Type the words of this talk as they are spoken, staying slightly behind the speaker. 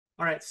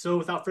All right, so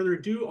without further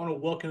ado, I want to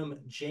welcome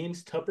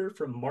James Tupper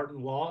from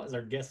Marten Law as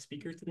our guest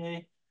speaker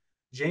today.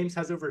 James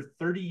has over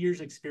 30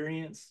 years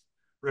experience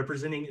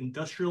representing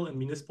industrial and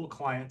municipal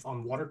clients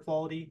on water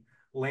quality,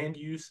 land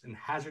use, and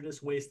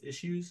hazardous waste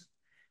issues.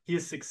 He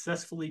has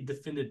successfully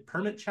defended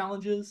permit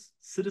challenges,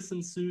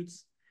 citizen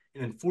suits,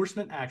 and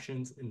enforcement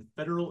actions in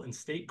federal and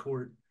state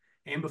court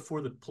and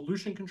before the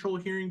Pollution Control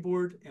Hearing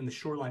Board and the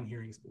Shoreline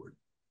Hearings Board.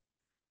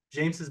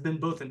 James has been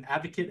both an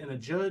advocate and a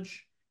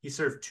judge. He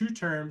served 2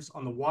 terms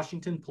on the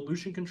Washington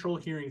Pollution Control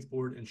Hearings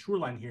Board and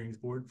Shoreline Hearings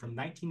Board from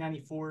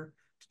 1994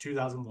 to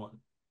 2001.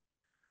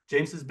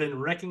 James has been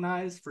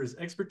recognized for his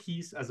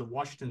expertise as a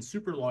Washington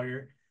super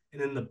lawyer,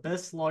 and in the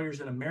Best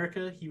Lawyers in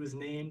America, he was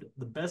named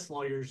the Best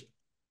Lawyers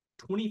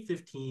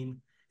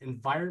 2015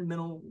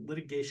 Environmental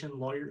Litigation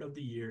Lawyer of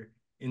the Year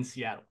in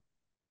Seattle.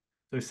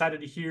 So excited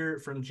to hear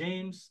from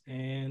James,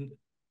 and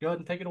go ahead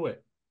and take it away.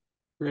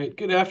 Great.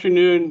 Good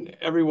afternoon,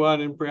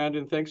 everyone. And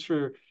Brandon, thanks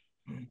for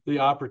the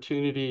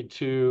opportunity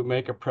to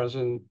make a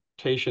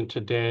presentation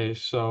today.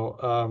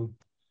 So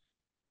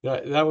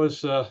that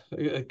was a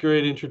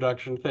great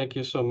introduction. Thank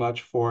you so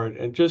much for it.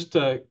 And just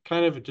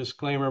kind of a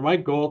disclaimer, my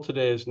goal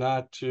today is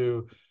not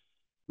to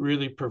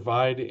really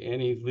provide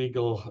any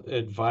legal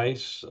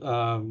advice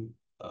on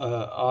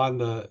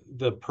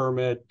the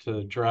permit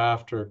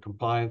draft or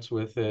compliance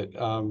with it.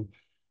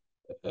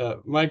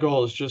 My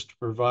goal is just to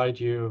provide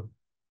you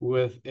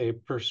with a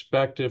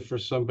perspective for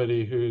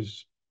somebody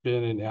who's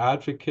been an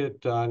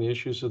advocate on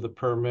issues of the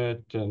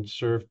permit and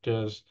served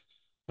as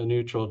a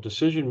neutral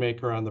decision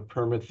maker on the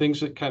permit,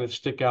 things that kind of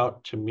stick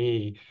out to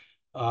me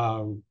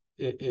in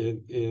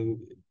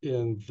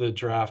the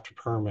draft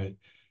permit.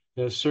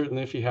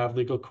 Certainly, if you have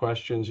legal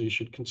questions, you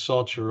should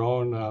consult your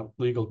own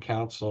legal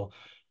counsel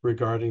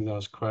regarding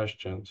those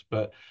questions.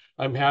 But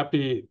I'm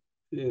happy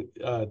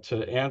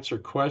to answer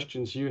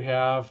questions you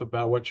have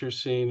about what you're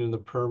seeing in the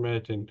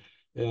permit and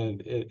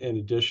in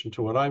addition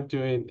to what I'm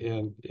doing,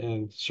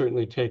 and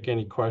certainly take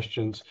any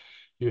questions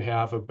you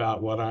have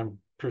about what I'm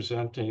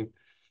presenting.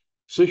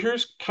 So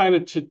here's kind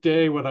of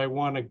today what I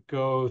want to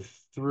go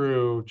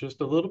through,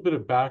 just a little bit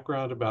of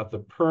background about the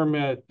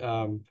permit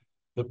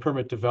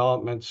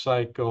development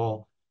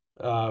cycle,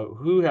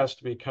 who has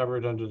to be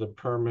covered under the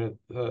permit,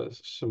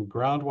 some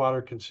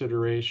groundwater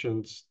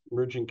considerations,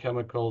 emerging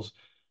chemicals,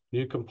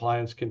 new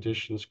compliance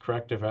conditions,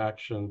 corrective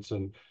actions,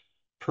 and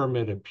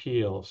permit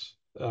appeals.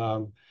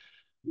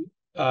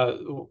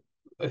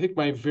 I think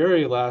my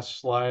very last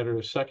slide,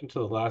 or second to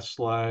the last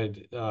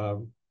slide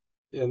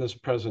in this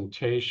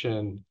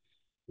presentation,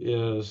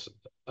 is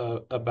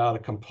about a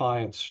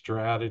compliance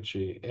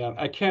strategy. And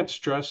I can't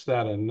stress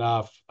that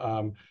enough.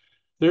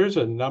 There's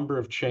a number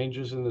of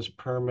changes in this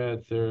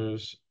permit.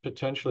 There's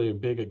potentially a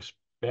big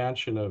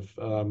expansion of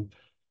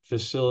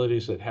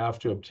facilities that have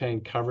to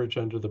obtain coverage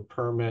under the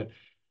permit.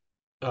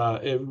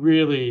 It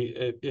really,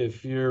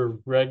 if you're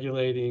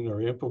regulating or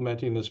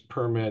implementing this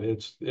permit,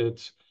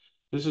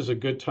 this is a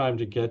good time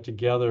to get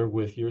together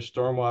with your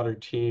stormwater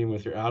team,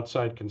 with your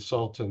outside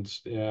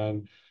consultants,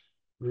 and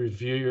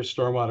review your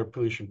stormwater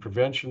pollution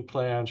prevention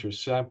plans, your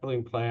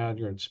sampling plan,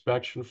 your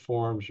inspection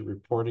forms, your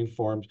reporting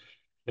forms,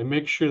 and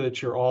make sure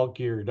that you're all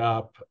geared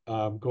up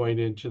going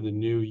into the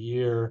new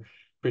year,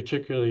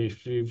 particularly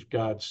if you've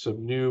got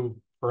some new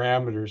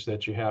parameters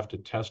that you have to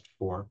test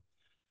for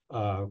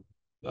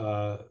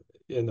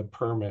in the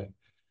permit.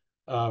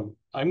 I'm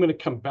going to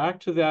come back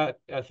to that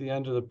at the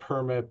end of the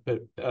permit,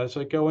 but as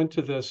I go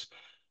into this,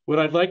 what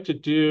I'd like to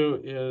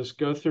do is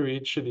go through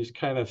each of these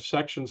kind of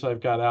sections I've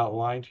got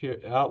outlined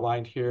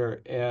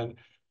here and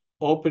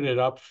open it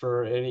up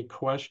for any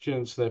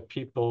questions that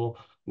people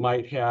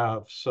might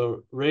have.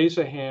 So raise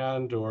a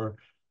hand or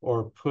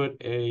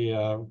put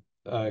a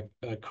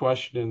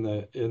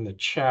question in the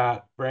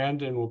chat.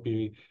 Brandon will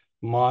be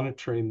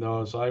monitoring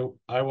those.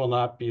 I will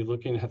not be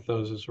looking at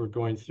those as we're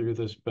going through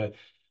this, but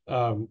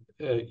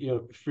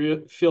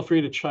feel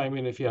free to chime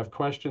in if you have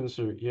questions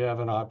or you have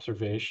an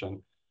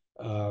observation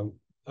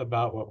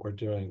about what we're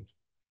doing.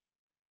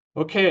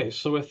 Okay,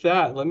 so with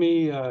that, let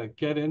me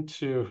get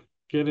into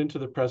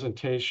the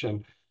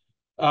presentation.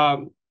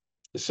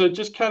 So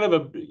just kind of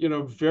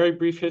a very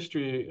brief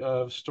history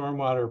of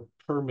stormwater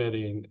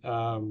permitting.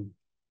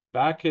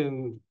 Back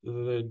in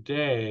the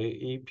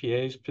day,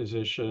 EPA's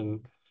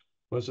position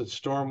was that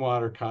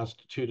stormwater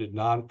constituted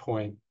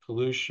non-point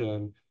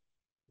pollution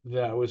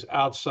that was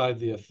outside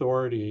the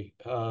authority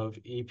of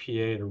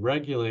EPA to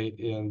regulate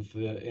in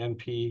the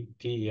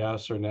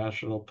NPDES, or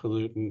National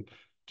Pollutant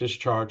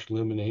Discharge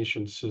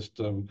Elimination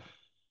System,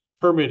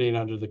 permitting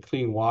under the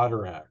Clean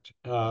Water Act.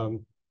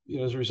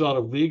 As a result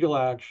of legal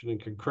action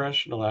and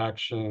congressional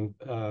action,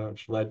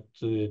 which led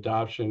to the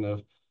adoption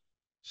of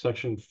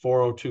Section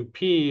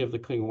 402P of the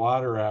Clean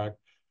Water Act,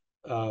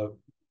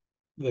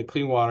 the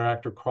Clean Water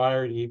Act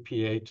required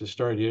EPA to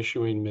start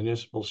issuing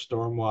municipal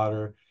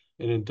stormwater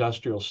and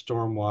industrial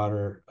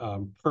stormwater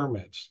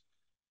permits.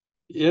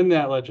 In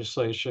that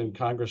legislation,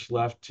 Congress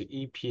left to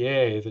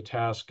EPA the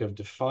task of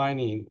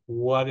defining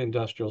what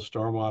industrial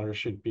stormwater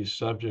should be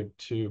subject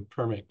to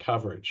permit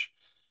coverage.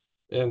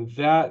 And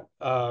that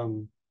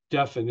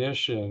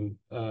definition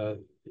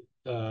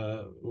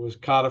was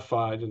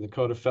codified in the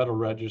Code of Federal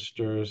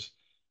Registers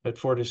at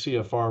 40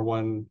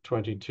 CFR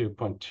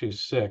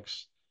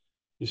 122.26.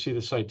 You see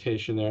the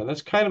citation there. And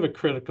that's kind of a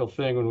critical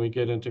thing when we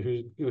get into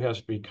who has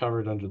to be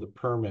covered under the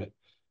permit.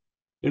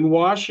 In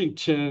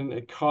Washington,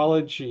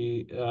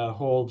 ecology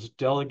holds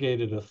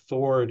delegated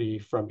authority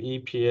from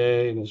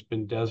EPA and has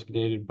been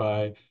designated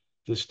by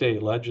the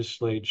state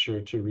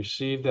legislature to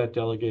receive that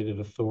delegated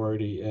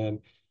authority and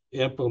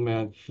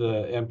implement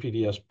the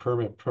NPDES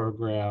permit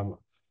program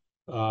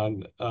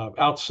on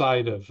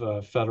outside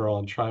of federal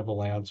and tribal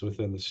lands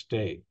within the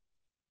state.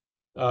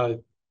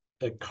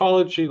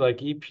 Ecology, like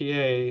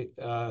EPA,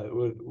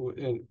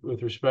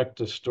 with respect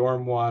to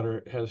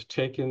stormwater, has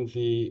taken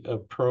the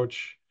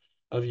approach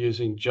of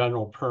using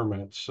general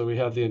permits. So we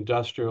have the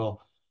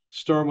Industrial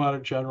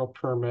Stormwater General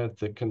Permit,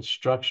 the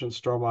Construction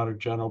Stormwater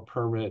General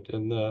Permit,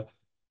 and the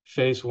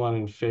Phase 1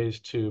 and Phase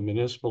 2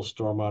 Municipal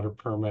Stormwater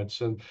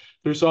Permits. And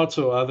there's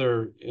also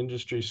other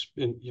industries,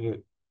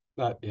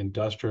 not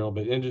industrial,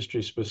 but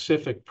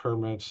industry-specific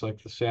permits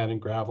like the Sand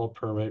and Gravel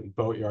Permit and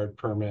Boatyard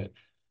Permit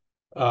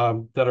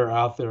that are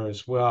out there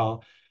as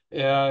well.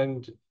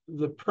 And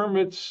the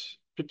permits,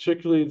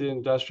 particularly the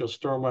Industrial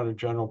Stormwater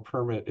General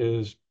Permit,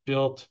 is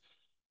built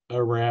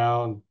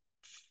around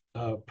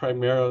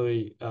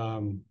primarily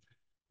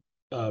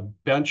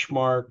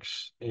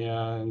benchmarks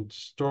and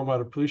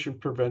stormwater pollution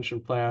prevention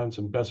plans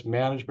and best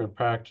management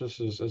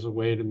practices as a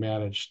way to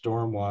manage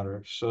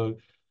stormwater. So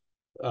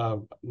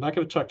I'm not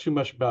going to talk too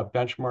much about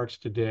benchmarks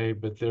today,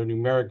 but they're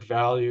numeric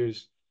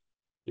values.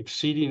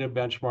 Exceeding a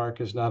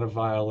benchmark is not a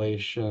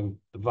violation.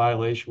 The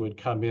violation would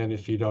come in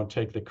if you don't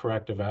take the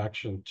corrective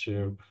action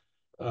to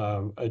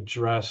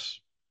address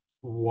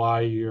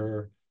why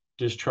your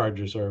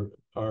discharges are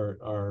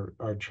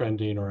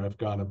trending or have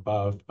gone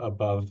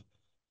above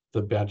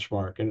the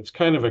benchmark. And it's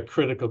kind of a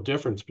critical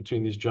difference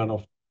between these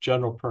general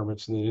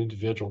permits and the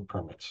individual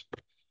permits.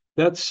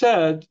 That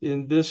said,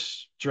 in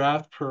this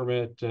draft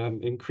permit,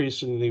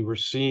 increasingly we're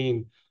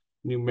seeing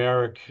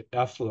numeric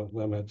effluent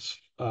limits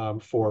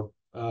for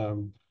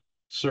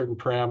certain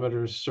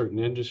parameters, certain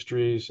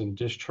industries, and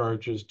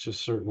discharges to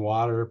certain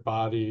water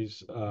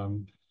bodies.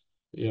 In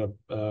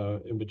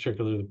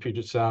particular, the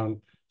Puget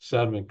Sound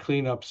sediment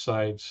cleanup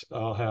sites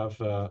all have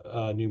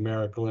a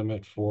numeric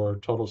limit for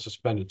total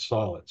suspended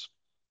solids.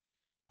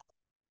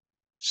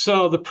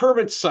 So the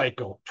permit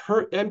cycle,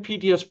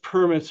 NPDES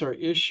permits are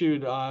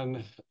issued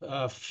on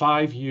a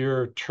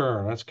 5-year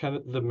term. That's kind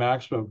of the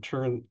maximum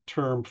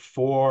term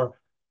for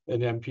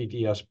an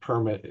NPDES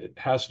permit. It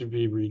has to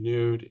be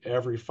renewed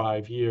every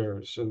 5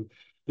 years. And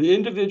the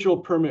individual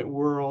permit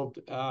world,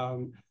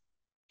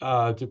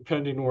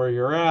 depending where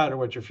you're at or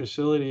what your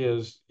facility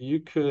is, you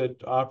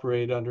could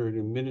operate under an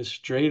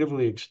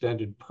administratively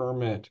extended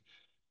permit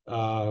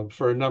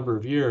for a number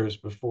of years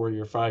before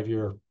your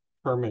 5-year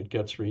permit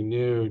gets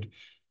renewed.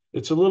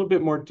 It's a little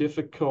bit more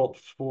difficult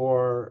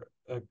for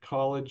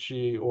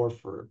ecology or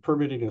for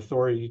permitting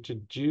authority to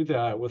do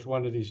that with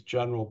one of these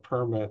general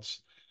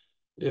permits.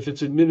 If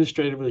it's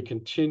administratively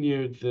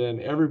continued,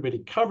 then everybody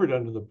covered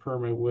under the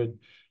permit would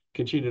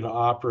continue to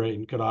operate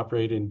and could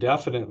operate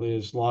indefinitely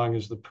as long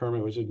as the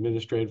permit was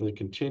administratively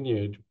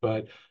continued.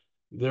 But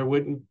there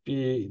wouldn't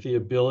be the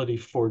ability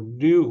for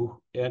new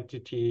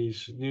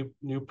entities,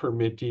 new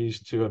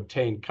permittees to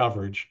obtain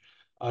coverage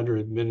under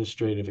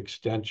administrative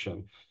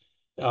extension.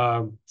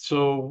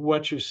 So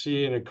what you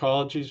see in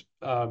ecology's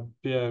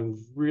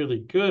been really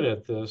good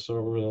at this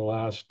over the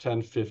last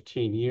 10,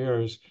 15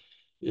 years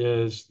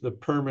is the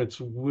permits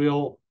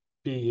will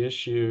be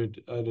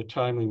issued in a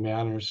timely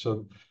manner.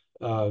 So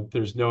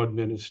there's no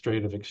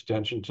administrative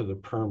extension to the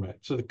permit.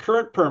 So the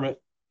current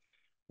permit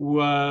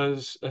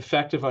was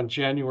effective on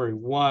January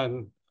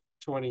 1,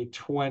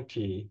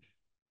 2020.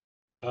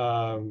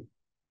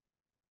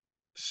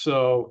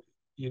 So,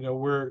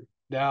 we're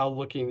now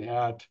looking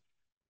at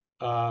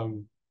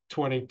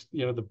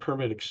the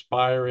permit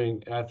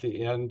expiring at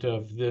the end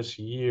of this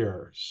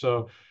year.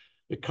 So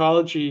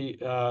ecology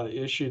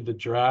issued the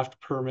draft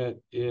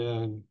permit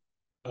in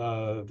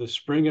the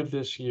spring of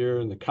this year,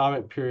 and the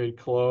comment period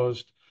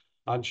closed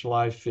on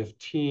July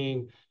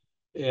 15.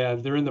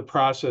 And they're in the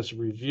process of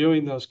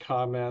reviewing those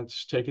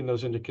comments, taking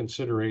those into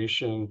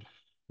consideration,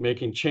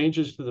 making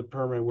changes to the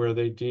permit where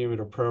they deem it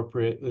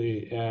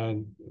appropriately,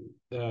 and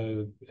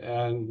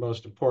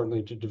most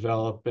importantly, to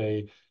develop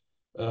a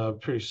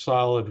pretty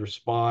solid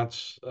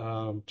response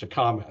to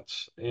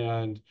comments.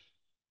 And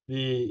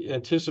the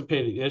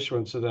anticipated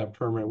issuance of that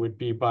permit would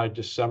be by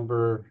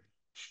December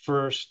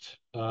 1st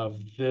of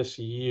this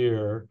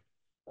year.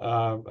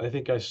 I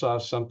think I saw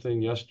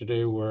something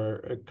yesterday where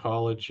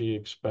ecology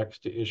expects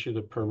to issue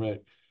the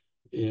permit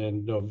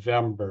in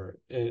November.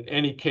 In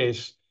any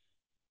case,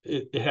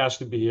 it has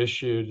to be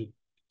issued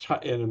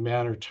in a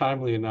manner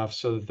timely enough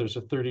so that there's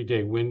a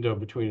 30-day window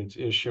between its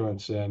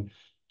issuance and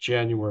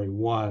January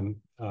 1,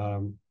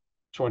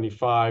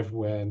 25,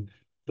 when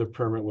the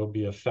permit will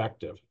be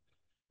effective.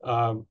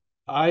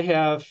 I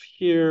have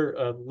here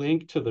a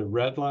link to the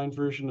red line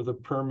version of the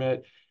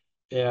permit.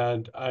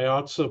 And I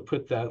also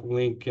put that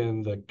link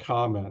in the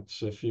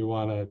comments if you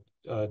want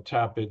to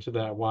tap into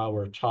that while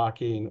we're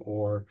talking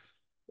or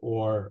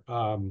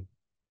uh,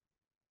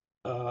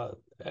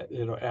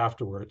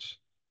 afterwards.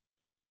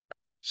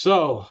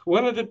 So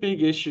one of the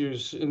big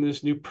issues in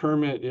this new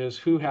permit is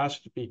who has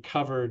to be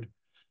covered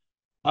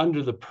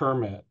under the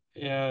permit.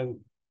 And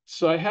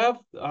so I have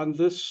on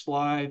this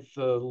slide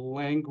the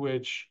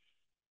language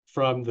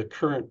from the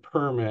current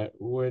permit,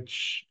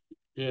 which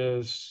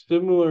is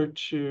similar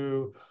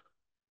to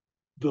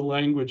the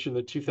language in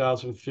the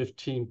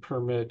 2015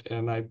 permit,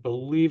 and I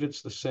believe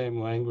it's the same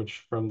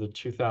language from the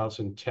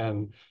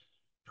 2010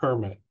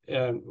 permit.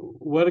 And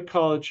what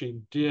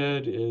Ecology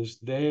did is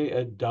they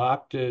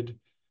adopted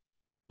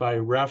by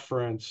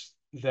reference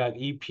that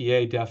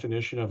EPA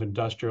definition of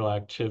industrial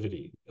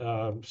activity.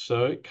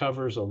 So it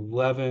covers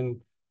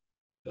 11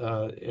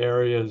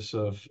 areas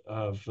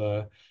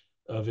of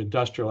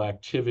industrial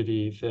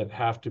activity that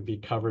have to be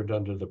covered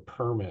under the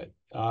permit.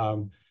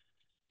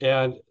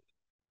 And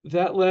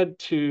that led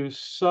to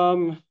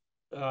some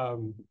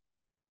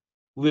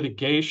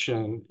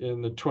litigation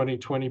in the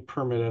 2020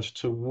 permit as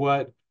to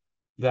what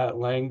that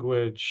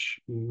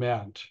language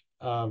meant.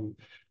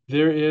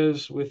 There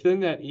is,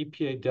 within that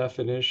EPA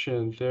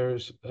definition,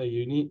 there's a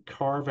unique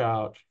carve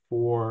out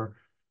for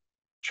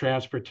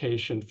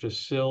transportation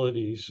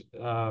facilities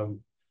that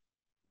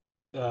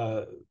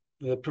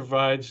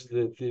provides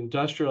that the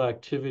industrial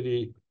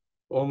activity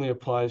only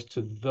applies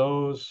to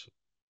those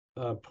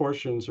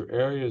portions or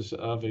areas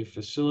of a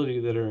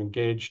facility that are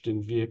engaged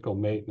in vehicle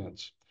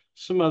maintenance.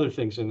 Some other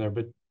things in there,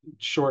 but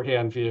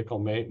shorthand vehicle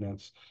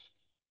maintenance.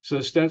 So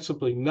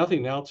ostensibly,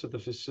 nothing else at the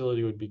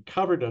facility would be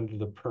covered under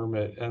the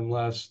permit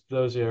unless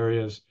those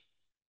areas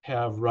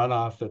have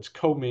runoff that's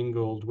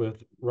commingled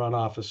with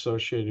runoff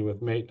associated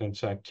with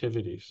maintenance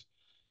activities.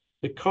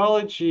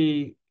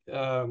 Ecology,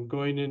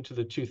 going into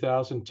the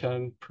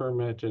 2010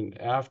 permit and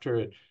after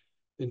it,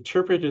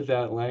 interpreted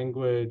that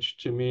language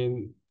to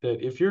mean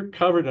that if you're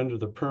covered under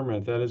the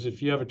permit, that is,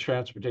 if you have a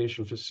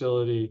transportation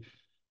facility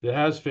that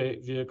has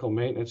vehicle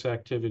maintenance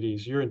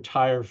activities, your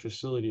entire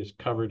facility is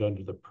covered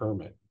under the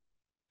permit.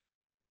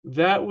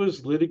 That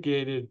was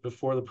litigated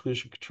before the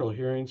Pollution Control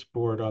Hearings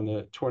Board on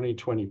the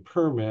 2020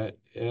 permit,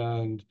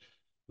 and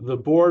the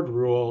board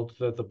ruled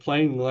that the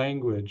plain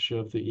language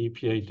of the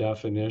EPA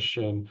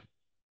definition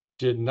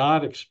did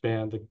not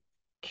expand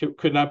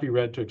could not be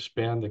read to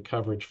expand the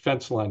coverage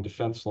fence line to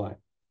fence line.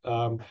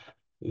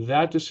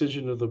 That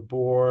decision of the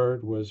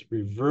board was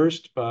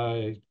reversed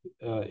by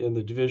in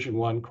the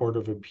Division I Court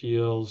of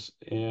Appeals,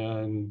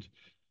 and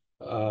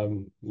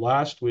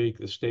last week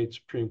the state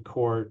Supreme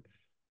Court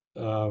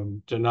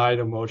denied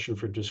a motion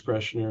for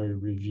discretionary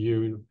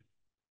review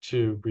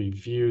to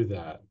review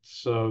that.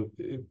 So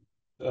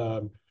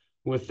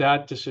with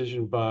that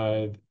decision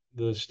by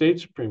the state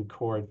Supreme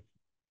Court,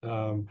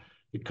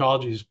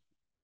 Ecology's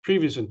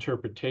previous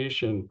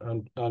interpretation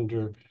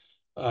under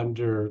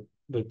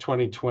the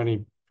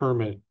 2020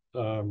 permit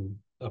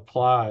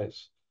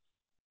applies.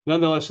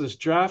 Nonetheless, this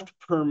draft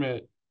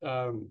permit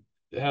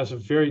has a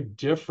very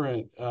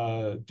different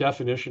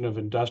definition of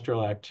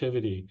industrial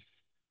activity,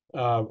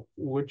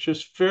 which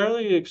is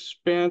fairly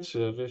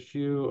expansive. If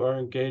you are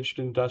engaged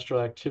in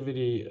industrial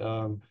activity,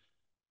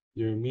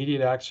 your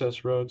immediate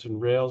access roads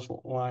and rails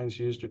lines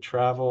used or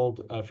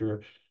traveled, if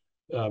you're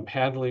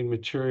handling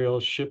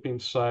materials, shipping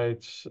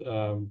sites,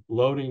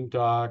 loading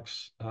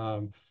docks,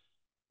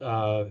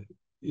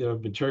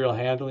 material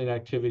handling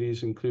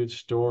activities include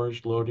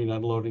storage, loading,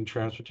 unloading,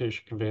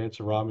 transportation, conveyance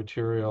of raw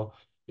material,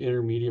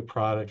 intermediate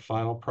product,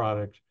 final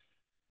product,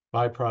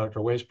 byproduct,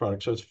 or waste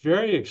product. So it's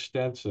very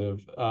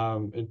extensive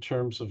in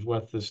terms of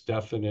what this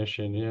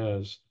definition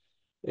is.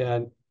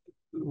 And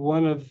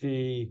one of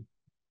the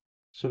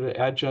sort of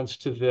adjuncts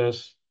to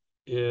this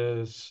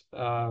is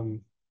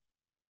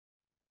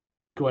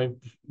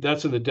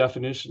that's in the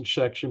definition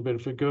section, but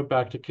if we go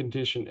back to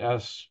condition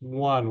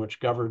S1, which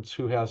governs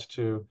who has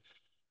to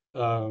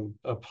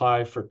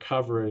apply for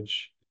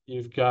coverage,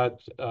 you've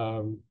got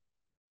a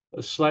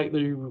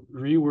slightly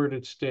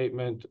reworded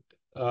statement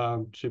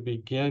to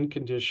begin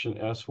condition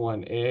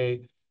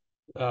S1A.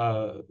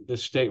 The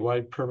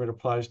statewide permit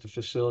applies to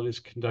facilities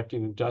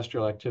conducting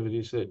industrial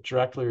activities that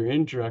directly or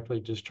indirectly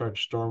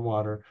discharge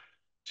stormwater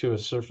to a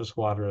surface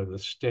water of the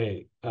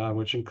state,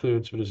 which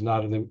includes but is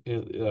not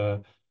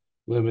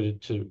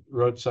limited to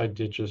roadside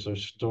ditches or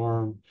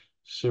storm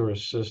sewer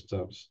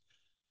systems.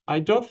 I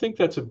don't think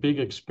that's a big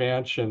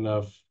expansion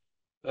I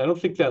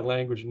don't think that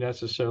language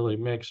necessarily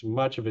makes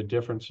much of a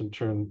difference in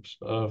terms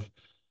of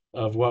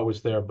what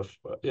was there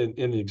before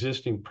in the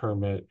existing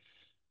permit.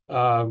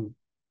 And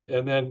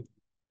then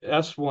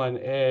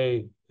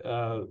S1A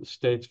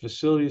states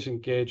facilities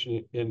engaged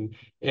in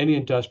any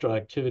industrial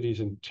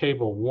activities in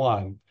Table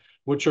 1,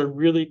 which are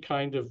really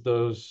kind of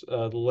those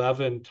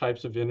 11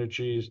 types of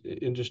industries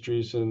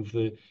in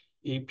the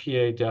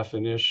EPA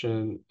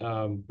definition,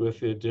 with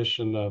the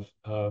addition of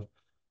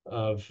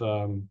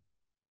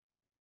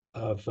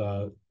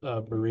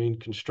marine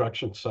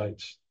construction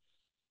sites.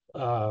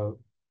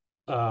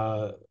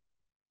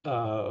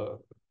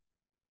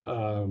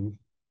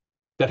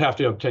 that have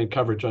to obtain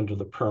coverage under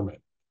the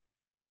permit.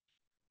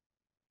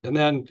 And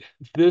then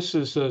this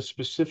is a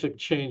specific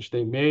change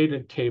they made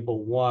in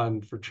Table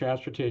 1 for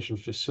transportation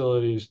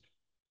facilities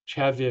which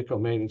have vehicle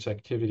maintenance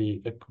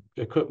activity,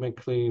 equipment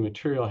cleaning,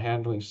 material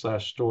handling /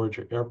 storage,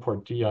 or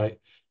airport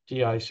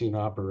de-icing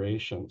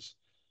operations.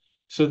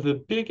 So the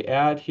big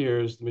add here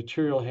is the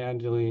material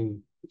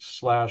handling /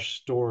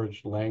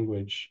 storage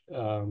language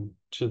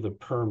to the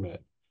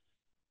permit.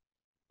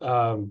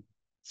 So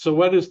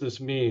what does this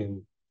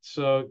mean?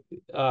 So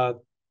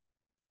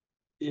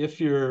if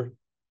you're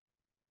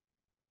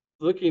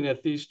looking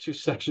at these two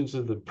sections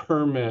of the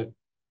permit,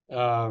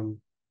 and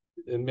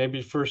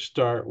maybe first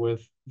start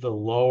with the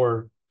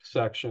lower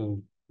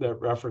section that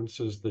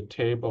references the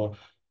table,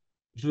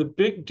 the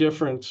big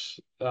difference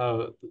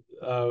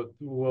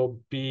will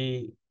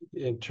be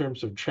in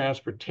terms of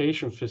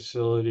transportation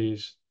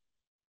facilities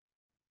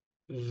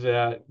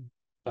that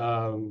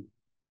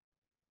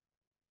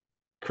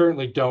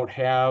currently don't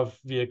have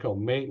vehicle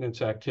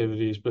maintenance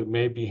activities, but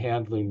may be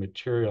handling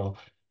material.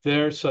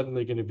 They're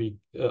suddenly going to be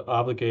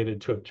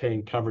obligated to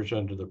obtain coverage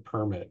under the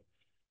permit.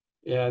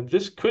 And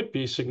this could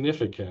be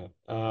significant.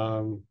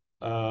 I'm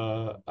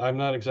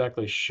not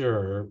exactly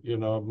sure. You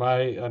know,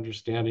 my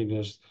understanding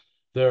is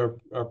there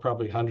are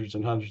probably hundreds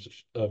and hundreds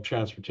of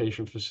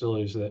transportation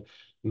facilities that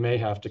may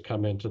have to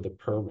come into the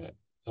permit.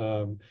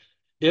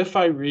 If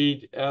I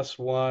read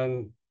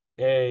S1A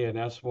and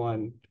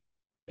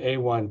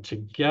S1A1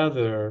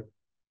 together,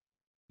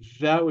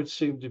 that would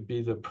seem to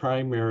be the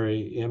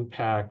primary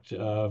impact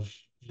of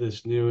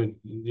this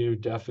new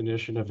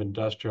definition of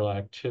industrial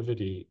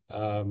activity.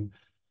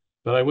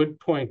 But I would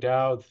point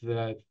out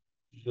that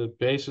the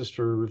basis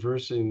for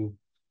reversing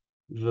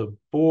the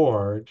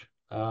board,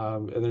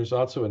 and there's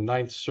also a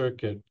Ninth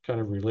Circuit kind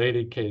of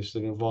related case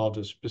that involved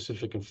a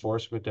specific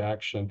enforcement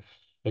action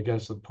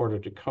against the Port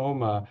of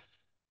Tacoma.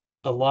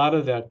 A lot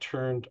of that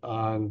turned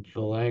on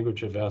the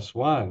language of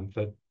S1,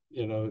 that,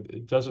 you know,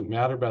 it doesn't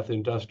matter about the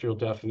industrial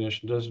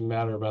definition, doesn't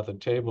matter about the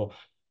table.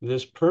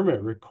 This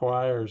permit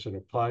requires and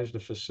applies to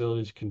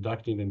facilities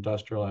conducting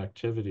industrial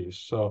activities.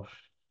 So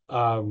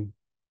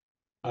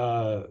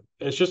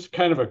it's just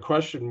kind of a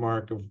question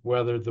mark of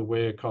whether the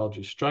way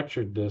ecology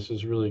structured this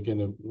is really going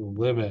to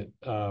limit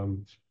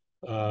who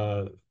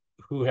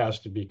has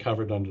to be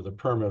covered under the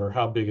permit, or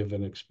how big of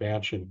an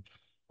expansion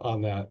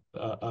on that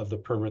of the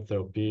permit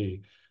there'll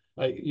be.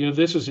 You know,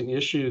 this is an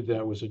issue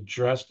that was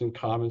addressed in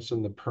comments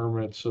in the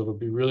permit, so it'll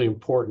be really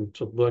important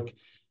to look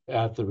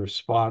at the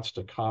response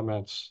to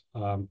comments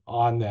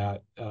on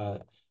that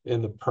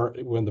when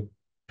the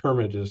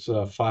permit is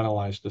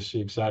finalized, to see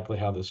exactly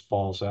how this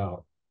falls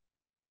out.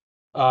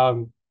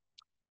 Let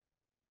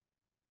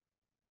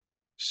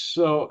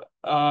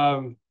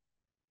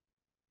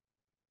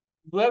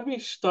me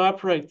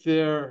stop right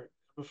there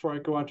before I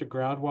go on to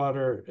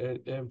groundwater,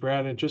 and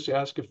Brandon, just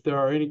ask if there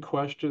are any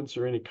questions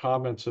or any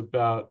comments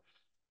about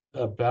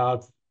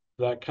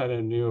that kind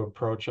of new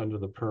approach under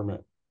the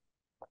permit.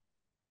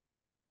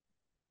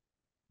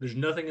 There's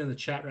nothing in the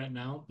chat right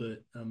now,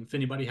 but if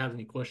anybody has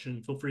any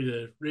questions, feel free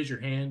to raise your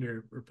hand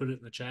or put it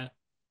in the chat.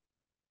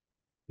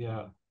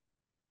 Yeah.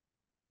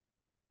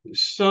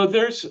 So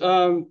there's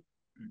in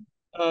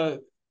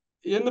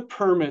the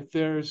permit,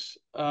 there's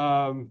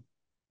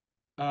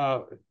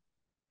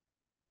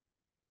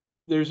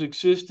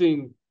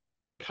existing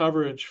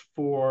coverage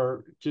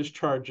for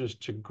discharges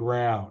to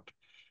ground.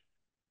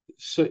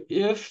 So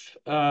if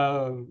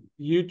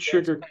you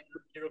trigger,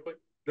 real quick,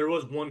 there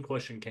was one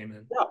question came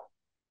in. Yeah.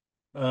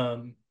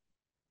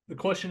 The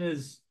question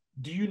is,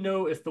 do you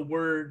know if the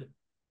word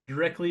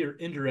directly or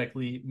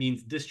indirectly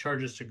means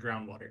discharges to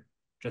groundwater?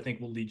 Which I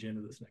think will lead you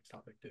into this next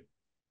topic too.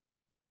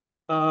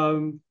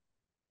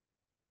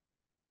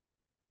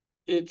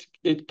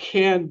 It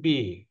can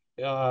be,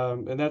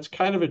 and that's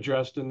kind of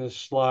addressed in this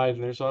slide.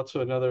 And there's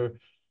also another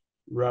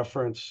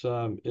reference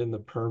in the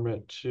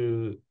permit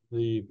to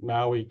the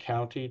Maui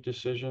County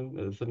decision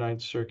of the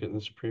Ninth Circuit in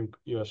the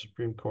U.S.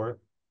 Supreme Court.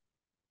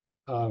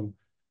 And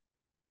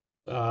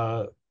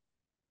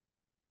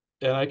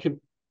I can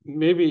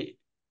maybe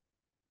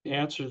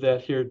answer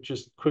that here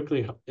just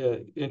quickly,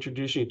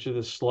 introducing you to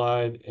this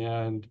slide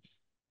and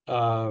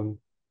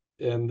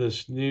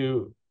this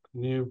new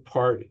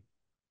part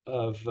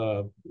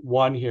of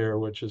one here,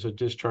 which is a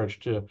discharge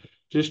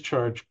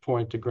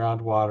point to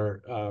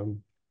groundwater.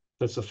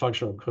 That's a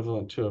functional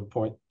equivalent to a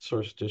point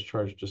source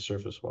discharge to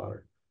surface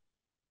water.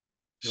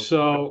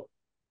 So,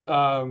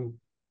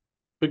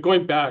 but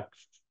going back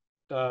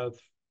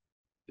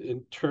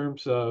in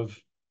terms of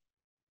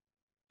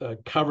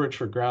coverage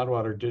for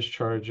groundwater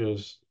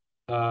discharges,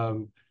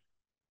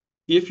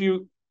 if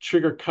you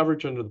trigger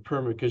coverage under the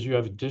permit because you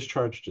have a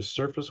discharge to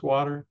surface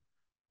water,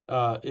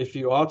 if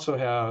you also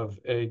have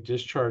a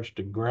discharge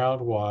to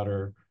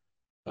groundwater,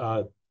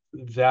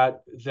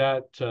 that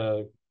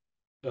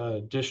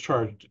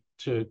discharge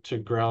to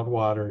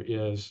groundwater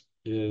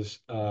is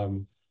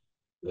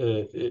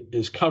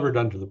covered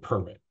under the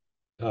permit.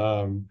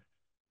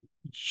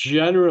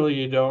 Generally,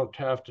 you don't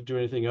have to do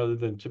anything other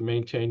than to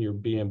maintain your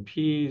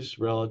BMPs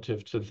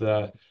relative to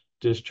that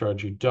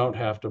discharge. You don't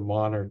have to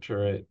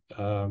monitor it,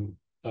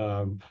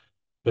 but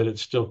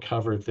it's still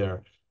covered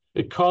there.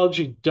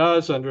 Ecology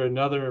does, under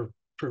another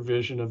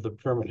provision of the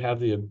permit, have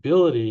the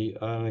ability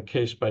on a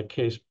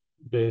case-by-case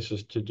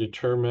basis to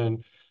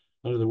determine,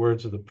 under the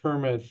words of the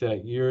permit,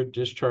 that your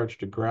discharge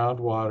to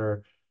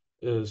groundwater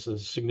is a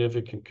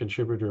significant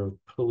contributor of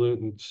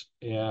pollutants,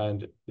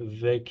 and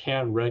they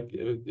can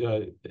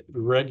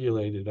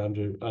regulate it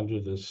under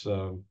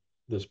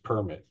this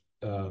permit.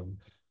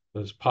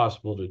 It's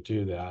possible to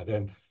do that,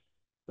 and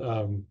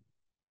um,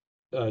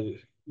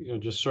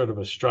 just sort of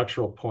a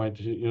structural point.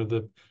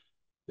 The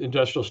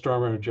Industrial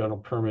Stormwater General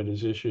Permit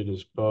is issued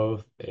as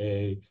both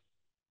a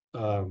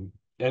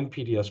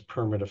NPDES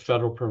permit, a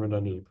federal permit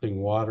under the Clean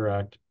Water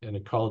Act, and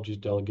Ecology's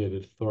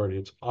delegated authority.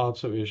 It's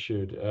also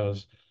issued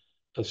as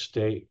a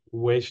state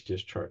waste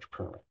discharge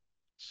permit.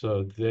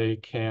 So they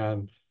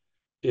can,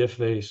 if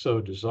they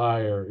so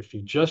desire, if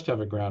you just have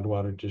a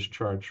groundwater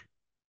discharge,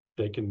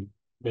 they can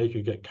make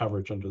you get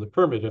coverage under the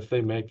permit if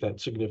they make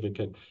that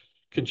significant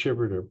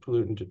contributor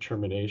pollutant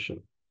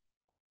determination.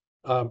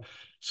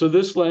 So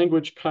this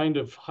language kind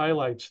of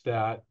highlights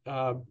that,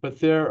 but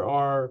there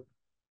are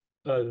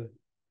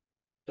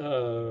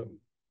two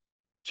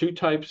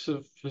types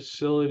of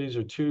facilities,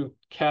 or two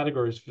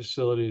categories of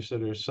facilities,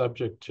 that are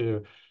subject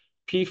to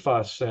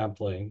PFAS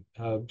sampling.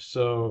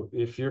 So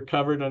if you're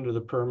covered under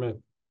the permit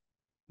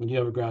and you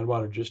have a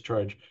groundwater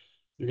discharge,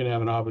 you're going to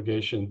have an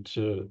obligation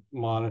to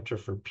monitor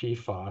for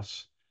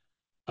PFAS.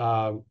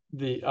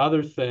 The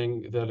other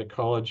thing that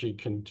Ecology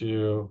can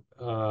do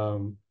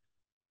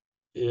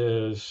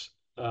is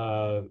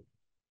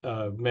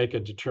make a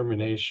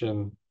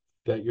determination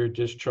that your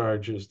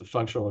discharge is the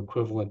functional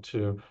equivalent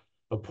to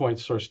a point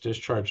source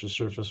discharge to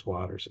surface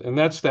waters. And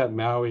that's that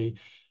Maui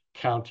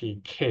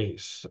County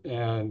case.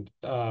 And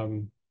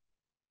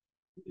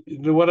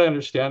what I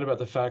understand about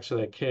the facts of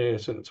that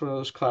case, and it's one of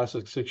those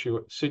classic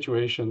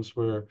situations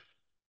where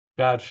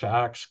bad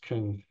facts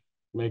can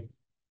make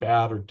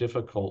bad or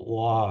difficult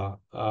law.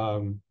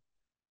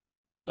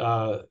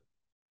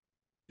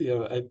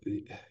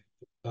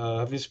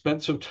 Have you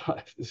spent some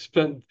time,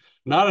 spent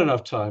not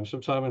enough time, some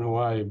time in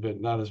Hawaii,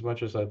 but not as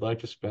much as I'd like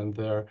to spend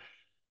there.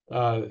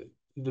 The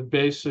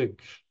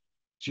basic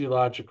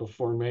geological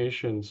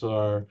formations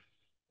are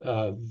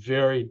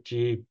very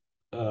deep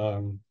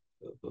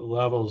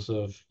levels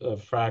of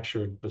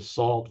fractured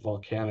basalt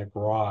volcanic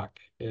rock.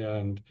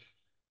 And,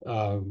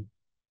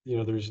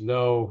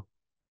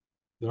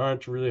 there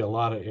aren't really a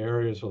lot of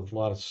areas with a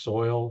lot of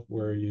soil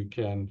where you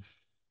can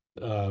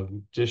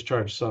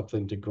discharge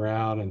something to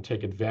ground and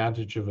take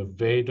advantage of a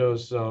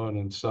vadose zone,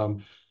 and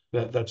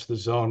that's the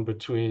zone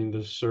between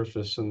the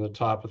surface and the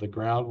top of the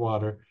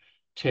groundwater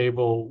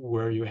table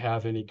where you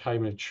have any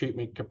kind of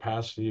treatment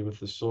capacity with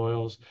the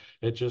soils.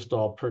 It just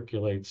all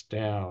percolates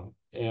down.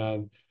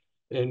 And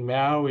in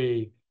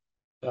Maui,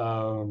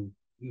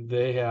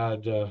 they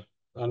had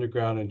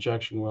underground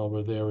injection well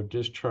where they were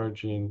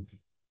discharging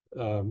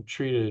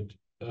treated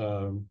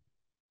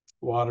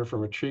water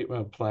from a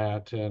treatment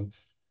plant, and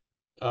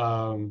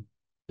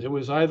it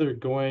was either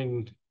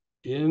going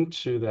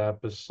into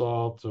that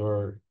basalt,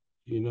 or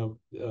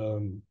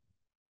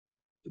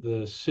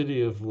the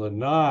city of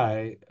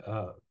Lanai,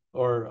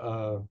 or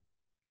on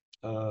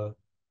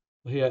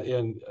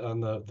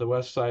the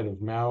west side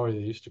of Maui, they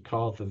used to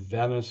call it the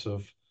Venice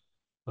of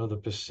the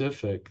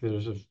Pacific.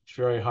 There's a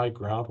very high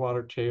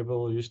groundwater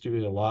table. There used to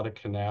be a lot of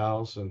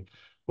canals and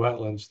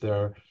wetlands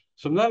there.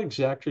 So I'm not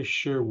exactly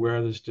sure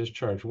where this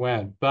discharge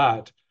went,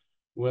 but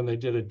when they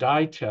did a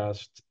dye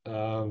test,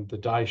 the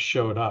dye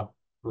showed up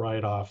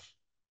right off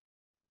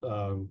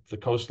the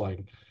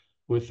coastline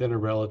within a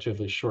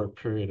relatively short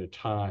period of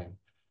time.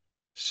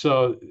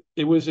 So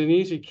it was an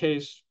easy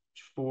case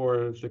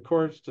for the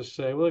courts to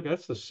say, well, look,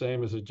 that's the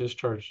same as a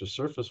discharge to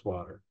surface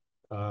water.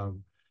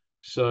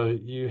 So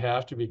you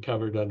have to be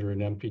covered under an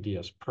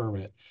NPDES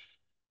permit.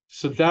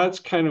 So that's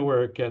kind of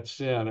where it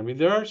gets in. I mean,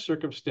 there are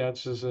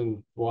circumstances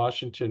in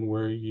Washington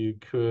where you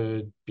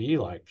could be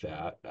like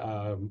that,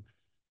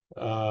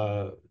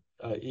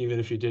 even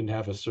if you didn't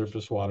have a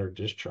surface water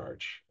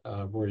discharge,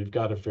 where you've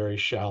got a very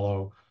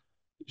shallow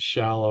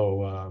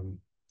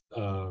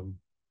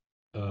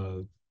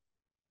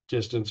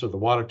distance, or the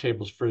water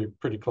table is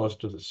pretty close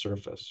to the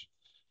surface.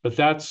 But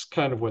that's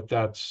kind of what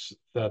that's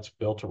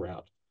built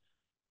around.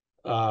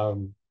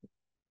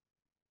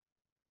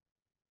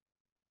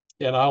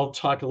 And I'll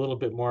talk a little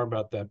bit more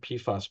about that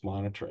PFAS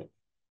monitoring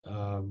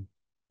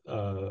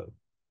later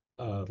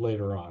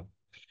on.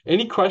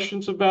 Any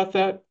questions about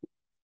that?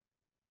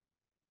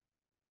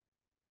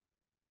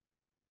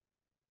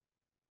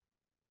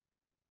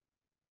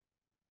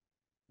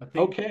 I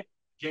think Okay.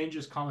 Jane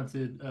just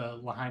commented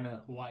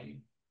Lahaina, Hawaii.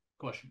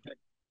 Question.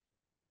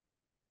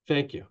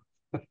 Thank you.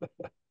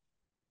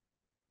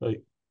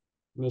 Like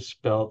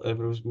misspelled, it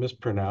was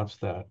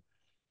mispronounced that.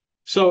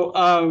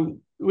 So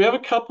we have a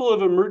couple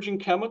of emerging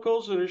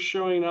chemicals that are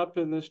showing up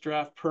in this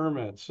draft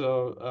permit.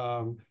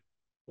 So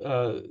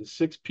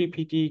 6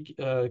 ppd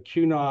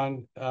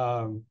quinone,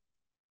 an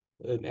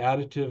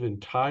additive in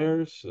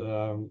tires,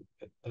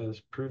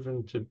 has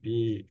proven to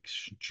be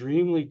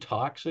extremely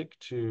toxic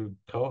to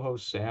coho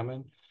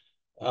salmon.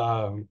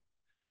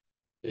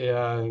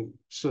 And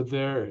so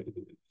there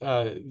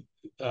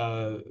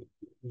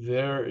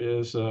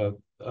is a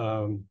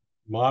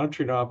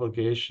monitoring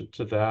obligation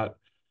to that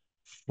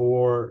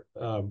for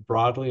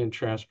broadly in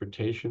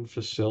transportation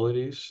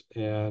facilities,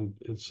 and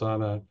it's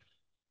on a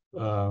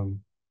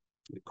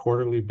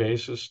quarterly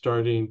basis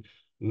starting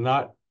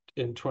not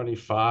in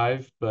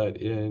 25, but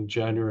in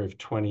January of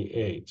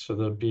 28. So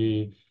there'll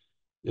be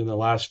in the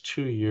last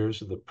 2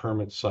 years of the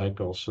permit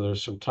cycle. So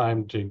there's some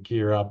time to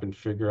gear up and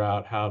figure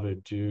out how to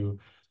do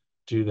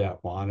that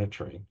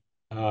monitoring.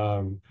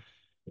 And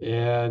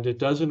it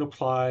doesn't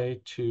apply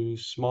to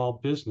small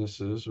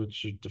businesses,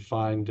 which are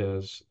defined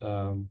as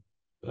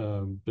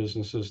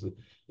businesses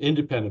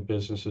independent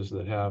businesses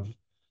that have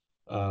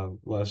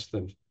less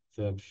than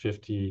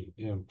 50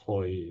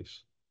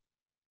 employees.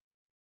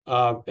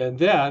 And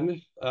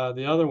then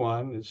the other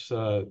one is,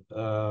 a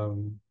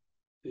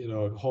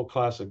whole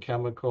class of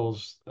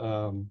chemicals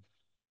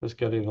that's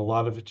getting a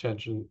lot of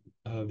attention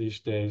these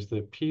days,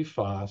 the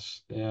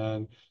PFAS.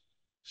 And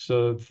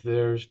so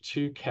there's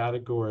 2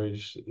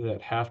 categories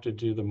that have to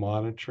do the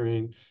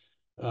monitoring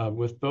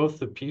with both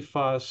the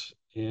PFAS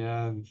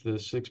and the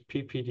 6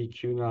 ppd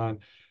quinone.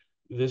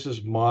 This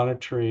is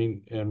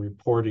monitoring and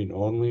reporting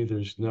only.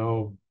 There's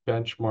no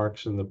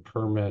benchmarks in the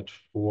permit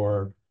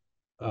for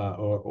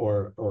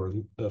or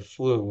the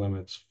fluid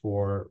limits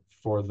for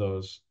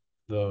those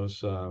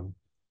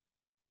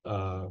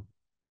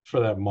for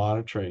that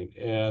monitoring.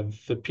 And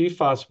the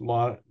PFAS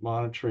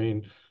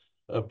monitoring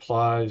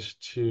applies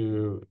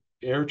to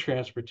air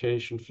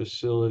transportation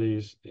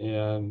facilities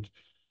and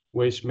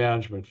waste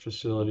management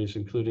facilities,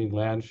 including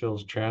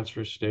landfills,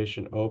 transfer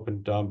station,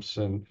 open dumps,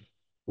 and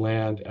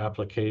land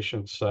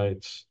application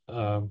sites.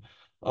 On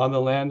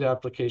the land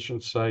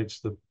application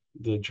sites,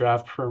 the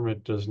draft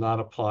permit does not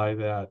apply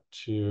that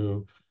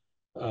to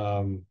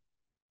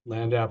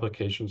land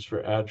applications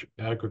for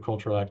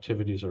agricultural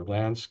activities or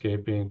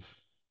landscaping,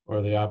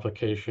 or the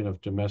application of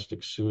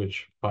domestic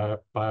sewage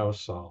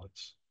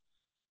biosolids.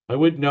 I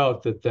would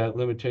note that that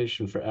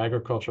limitation for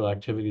agricultural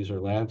activities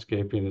or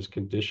landscaping is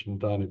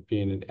conditioned on it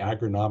being an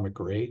agronomic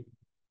rate.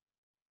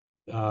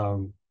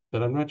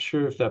 But I'm not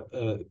sure if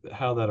that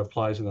how that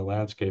applies in the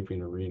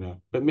landscaping arena,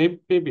 but maybe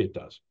it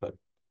does. But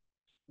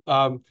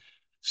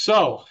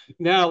so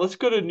now let's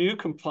go to new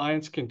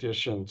compliance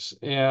conditions,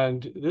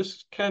 and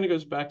this kind of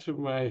goes back to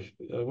my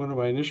one of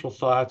my initial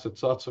thoughts.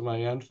 It's also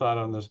my end thought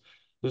on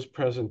this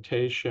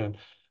presentation.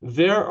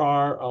 There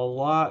are a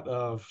lot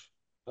of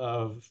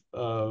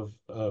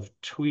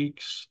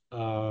tweaks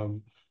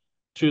to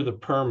the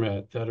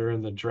permit that are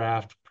in the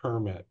draft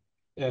permit.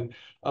 And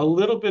a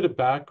little bit of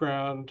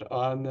background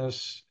on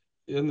this: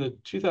 in the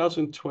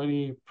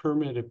 2020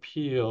 permit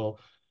appeal,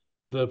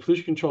 the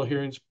Pollution Control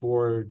Hearings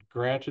Board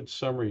granted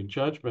summary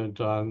judgment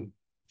on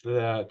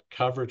that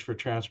coverage for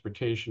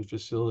transportation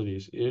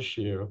facilities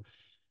issue.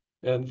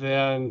 And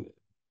then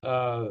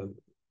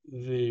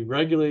the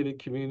regulated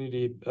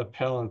community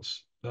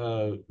appellants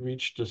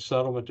reached a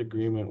settlement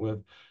agreement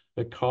with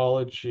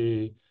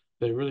Ecology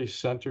that really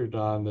centered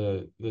on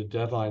the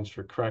deadlines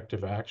for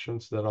corrective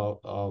actions that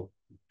I'll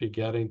be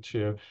getting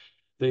to.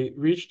 They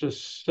reached a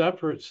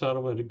separate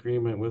settlement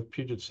agreement with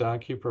Puget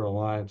Soundkeeper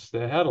Alliance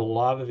that had a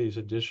lot of these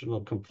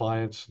additional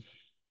compliance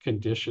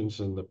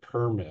conditions in the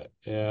permit.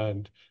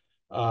 And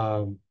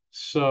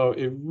so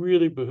it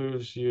really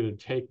behooves you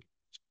to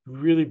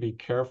really be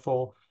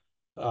careful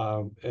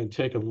and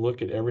take a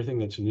look at everything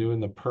that's new in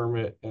the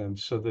permit, and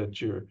so that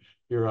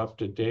you're up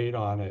to date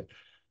on it.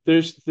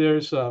 There's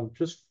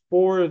just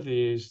 4 of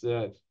these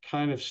that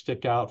kind of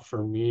stick out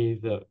for me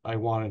that I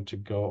wanted to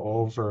go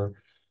over.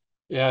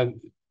 And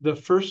the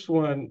first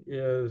one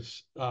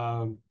is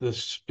the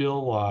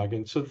spill log.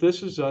 And so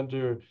this is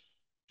under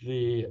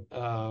the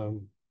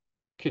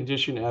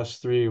condition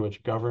S3,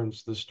 which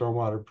governs the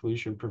stormwater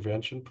pollution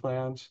prevention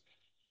plans.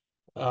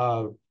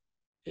 And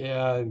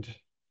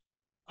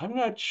I'm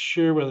not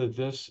sure whether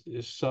this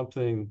is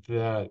something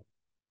that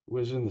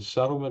was in the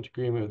settlement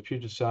agreement with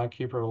Puget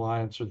Soundkeeper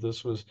Alliance, or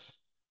this was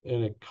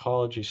an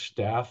ecology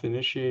staff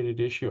initiated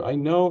issue. I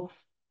know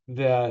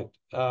that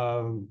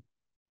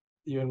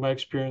in my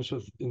experience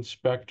with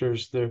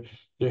inspectors, there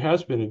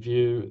has been a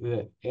view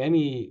that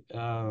any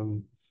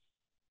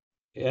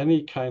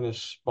kind of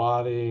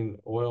spotting,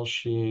 oil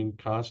sheen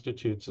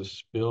constitutes a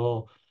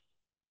spill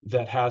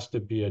that has to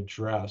be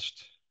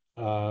addressed.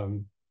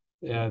 And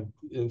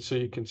so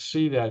you can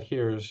see that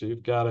here. So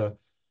you've got to,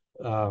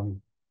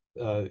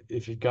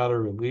 if you've got a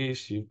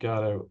release, you've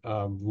got to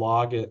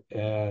log it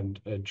and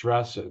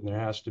address it, and there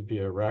has to be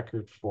a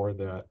record for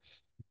that.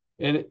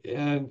 And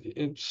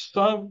in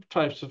some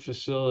types of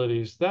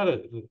facilities,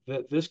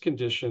 that this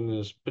condition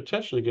is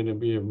potentially going to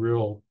be a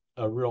real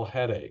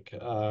headache.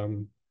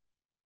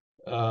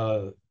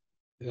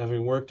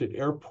 Having worked at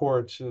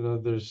airports,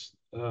 there's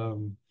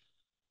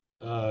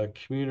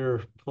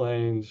commuter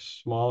planes,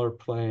 smaller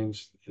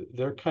planes,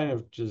 they're kind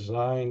of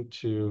designed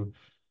to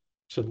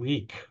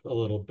leak a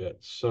little bit.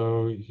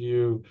 So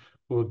you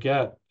will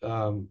get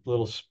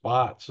little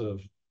spots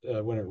of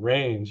when it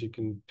rains, you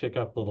can pick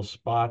up little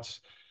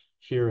spots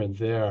here and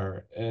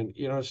there. And,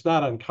 it's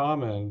not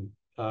uncommon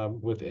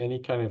with any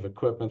kind of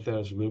equipment that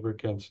has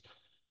lubricants,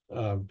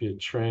 be it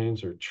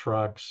trains or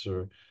trucks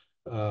or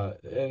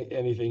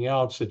anything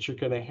else, that you're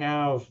going to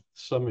have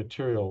some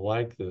material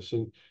like this.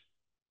 And,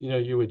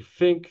 you would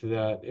think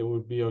that it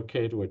would be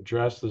okay to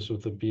address this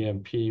with the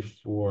BMP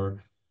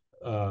for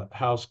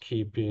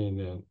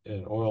housekeeping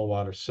and oil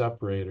water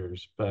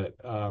separators. But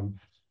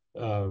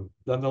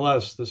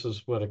nonetheless, this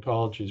is what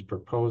ecology is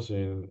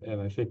proposing,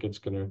 and I think it's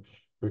going to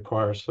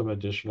require some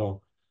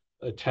additional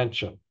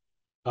attention.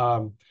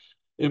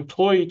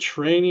 Employee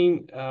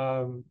training,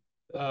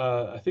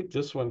 I think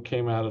this one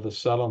came out of the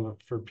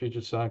settlement for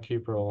Puget Sound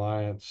Keeper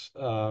Alliance.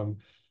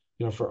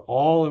 For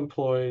all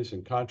employees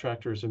and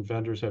contractors and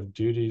vendors have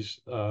duties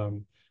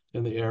in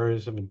the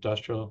areas of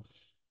industrial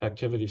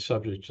activity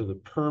subject to the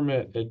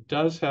permit. It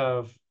does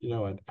have,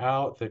 an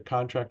out that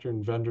contractor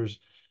and vendors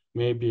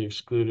may be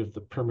excluded if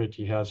the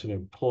permittee has an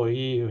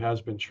employee who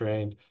has been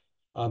trained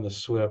on the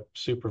SWIP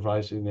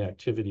supervising the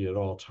activity at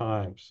all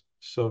times.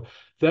 So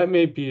that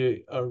may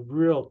be a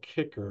real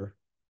kicker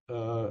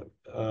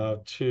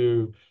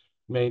to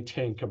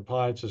maintain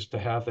compliance, is to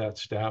have that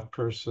staff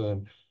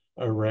person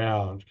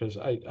around, because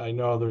I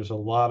know there's a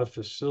lot of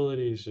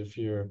facilities, if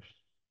you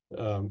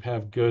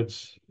have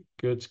goods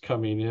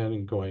coming in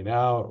and going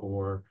out,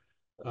 or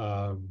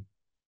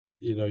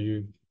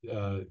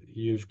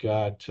you've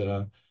got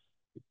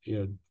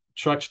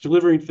trucks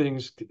delivering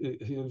things,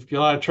 you've got a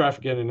lot of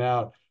traffic in and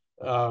out.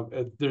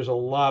 There's a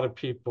lot of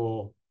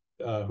people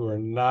who are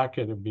not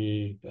going to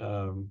be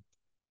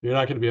you're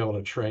not going to be able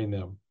to train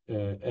them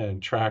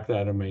and track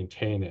that and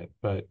maintain it.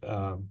 But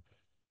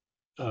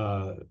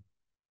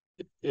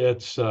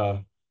it's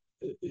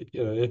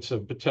it's a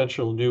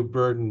potential new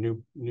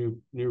burden,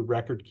 new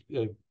record,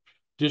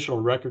 additional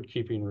record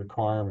keeping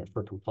requirement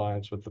for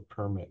compliance with the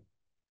permit.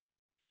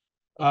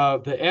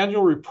 The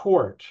annual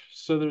report.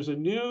 So there's a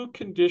new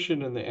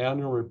condition in the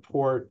annual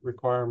report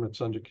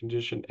requirements under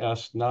condition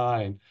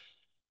S9.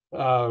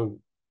 So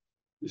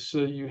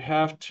you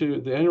have to,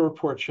 the annual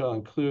report shall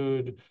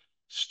include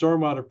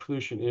stormwater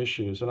pollution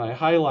issues, and I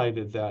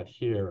highlighted that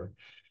here.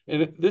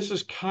 And this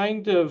is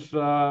kind of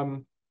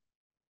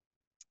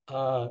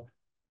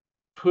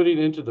putting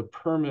into the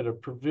permit a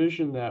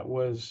provision that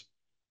was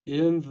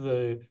in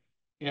the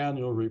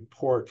annual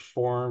report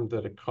form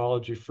that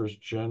Ecology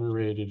first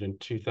generated in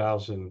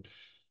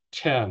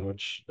 2010,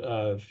 which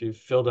if you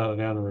filled out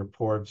an annual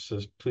report,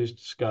 says please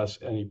discuss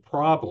any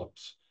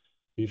problems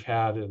you've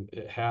had in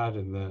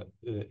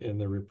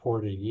the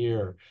reporting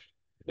year.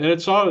 And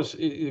it's always,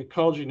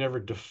 Ecology never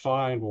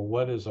defined, well,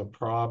 what is a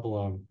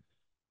problem?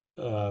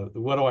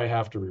 What do I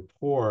have to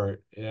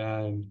report?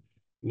 And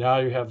now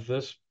you have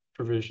this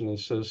provision that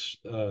says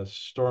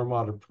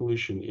stormwater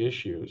pollution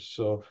issues.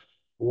 So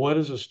what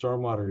is a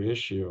stormwater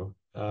issue?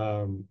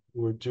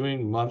 We're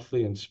doing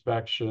monthly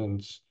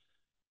inspections.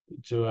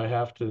 Do I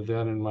have to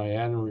then in my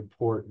annual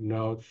report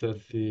note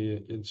that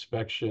the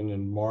inspection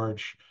in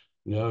March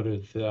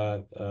noted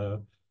that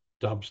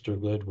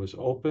dumpster lid was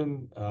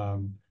open?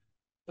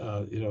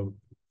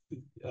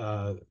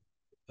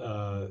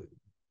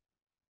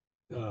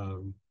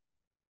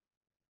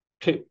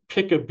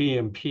 Pick a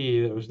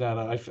BMP that was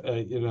not,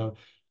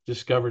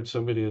 discovered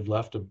somebody had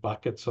left a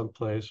bucket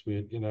someplace. We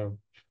had,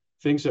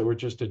 things that were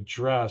just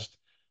addressed.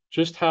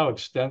 Just how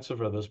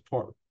extensive are the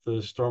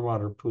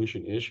stormwater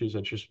pollution issues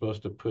that you're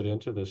supposed to put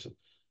into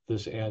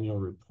this annual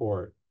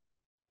report?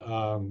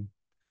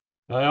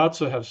 I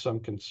also have some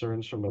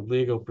concerns from a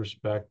legal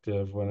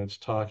perspective when it's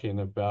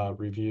talking about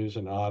reviews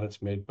and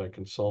audits made by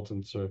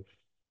consultants or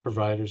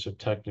providers of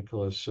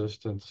technical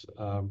assistance.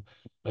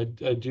 I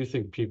do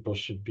think people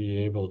should be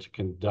able to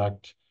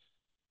conduct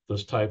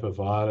those type of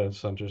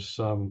audits under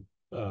some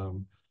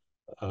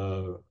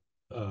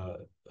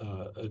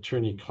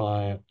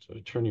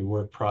attorney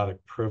work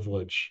product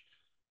privilege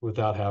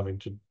without having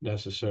to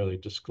necessarily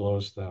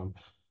disclose them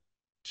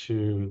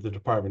to the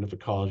Department of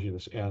Ecology in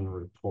this annual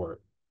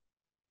report.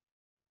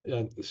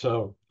 And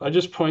so I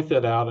just point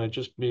that out. I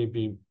just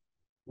maybe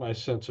my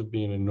sense of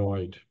being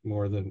annoyed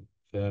more than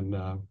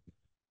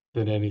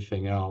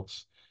anything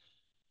else.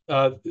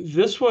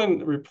 This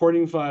one,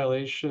 reporting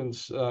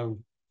violations,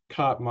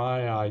 caught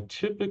my eye.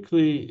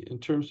 Typically, in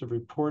terms of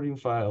reporting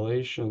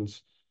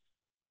violations,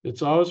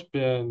 it's always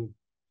been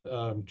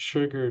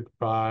triggered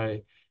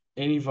by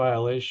any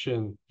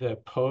violation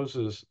that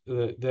poses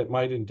that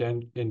might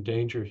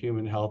endanger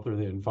human health or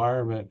the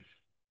environment,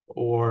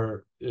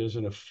 or is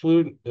an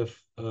effluent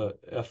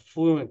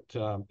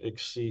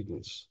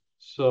exceedance.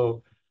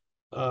 So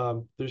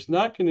there's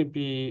not going to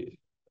be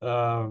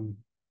a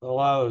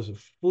lot of those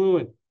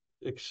effluent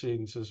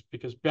exceedances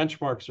because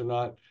benchmarks are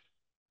not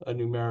a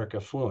numeric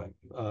effluent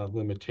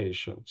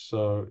limitation.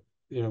 So,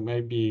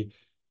 maybe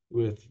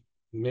with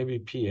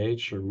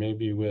pH or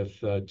maybe with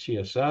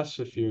TSS,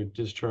 if you're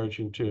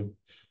discharging to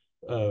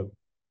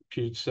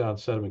Puget Sound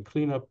sediment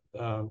cleanup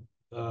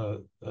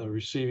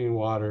receiving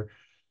water.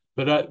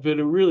 But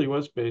it really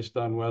was based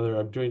on whether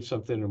I'm doing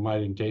something that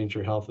might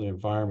endanger health and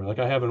environment. Like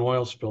I have an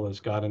oil spill that's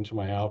got into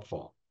my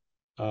outfall.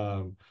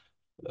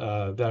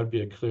 That would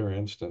be a clear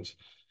instance.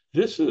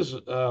 This is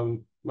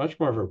much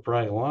more of a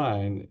bright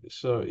line.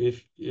 So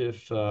if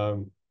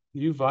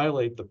you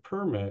violate the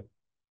permit,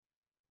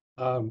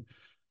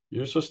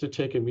 you're supposed to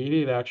take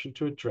immediate action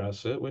to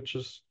address it, which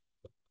is,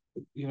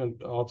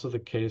 also the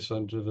case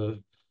under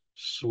the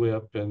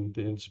SWIP and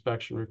the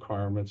inspection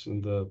requirements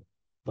and the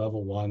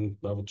level 1,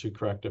 level 2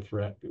 corrective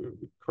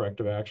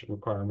action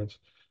requirements.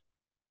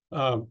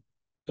 And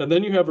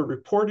then you have a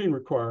reporting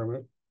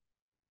requirement,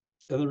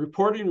 and the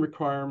reporting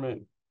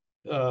requirement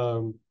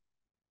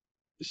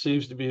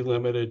seems to be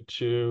limited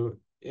to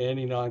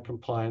any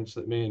non-compliance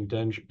that may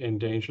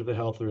endanger the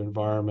health or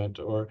environment,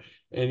 or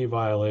any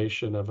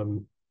violation of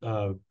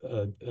a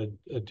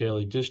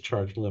daily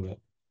discharge limit.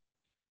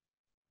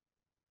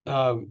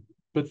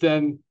 But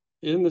then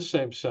in the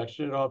same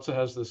section, it also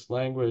has this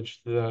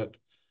language that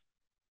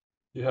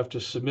you have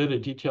to submit a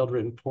detailed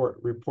written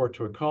report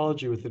to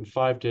ecology within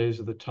 5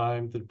 days of the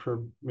time the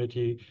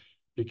permittee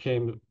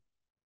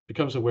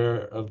becomes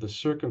aware of the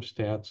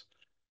circumstance.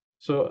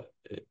 So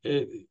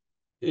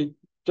it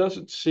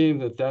doesn't seem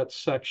that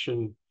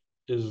section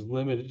is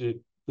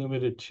limited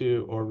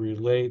to or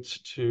relates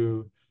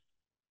to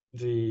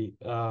the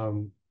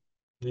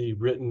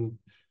written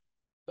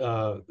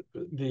the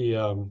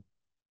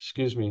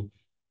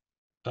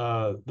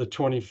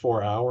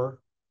 24-hour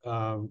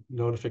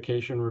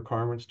notification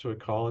requirements to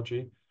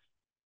ecology.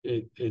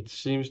 It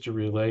seems to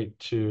relate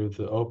to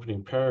the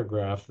opening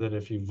paragraph that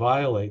if you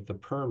violate the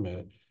permit,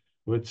 it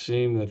would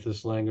seem that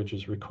this language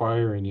is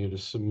requiring you to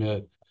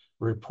submit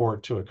a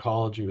report to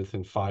ecology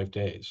within 5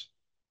 days,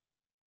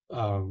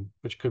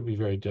 which could be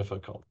very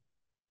difficult.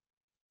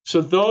 So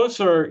those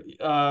are,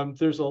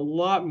 there's a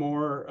lot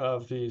more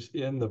of these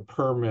in the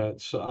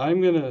permit. So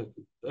I'm going to,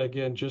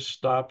 again, just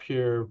stop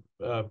here,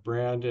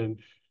 Brandon,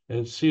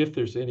 and see if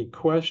there's any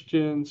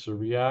questions or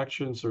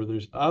reactions, or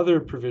there's other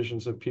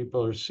provisions that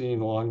people are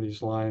seeing along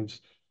these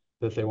lines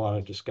that they want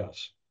to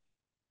discuss.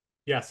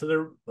 Yeah, so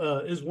there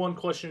is one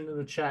question in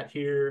the chat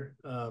here.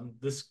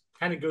 This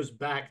kind of goes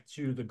back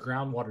to the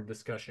groundwater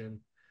discussion.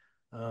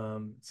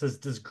 It says,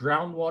 does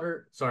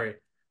stormwater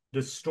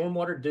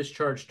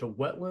discharge to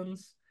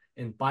wetlands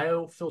and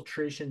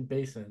biofiltration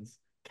basins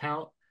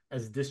count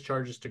as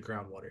discharges to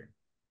groundwater?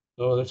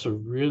 Oh, that's a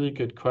really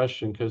good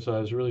question, because I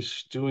was really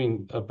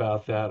stewing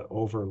about that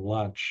over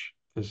lunch.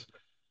 Because,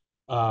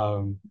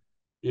 I'm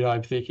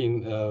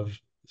thinking of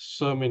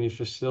so many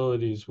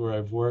facilities where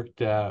I've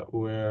worked at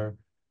where,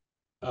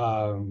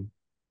 on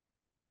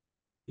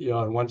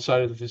one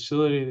side of the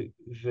facility,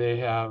 they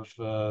have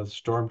a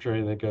storm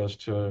drain that goes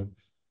to,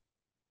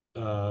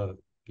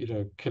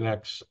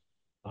 connects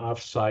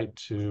off-site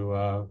to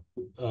a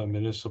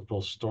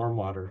municipal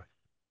stormwater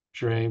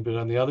drain. But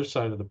on the other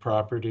side of the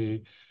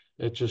property,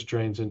 it just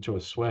drains into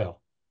a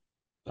swale.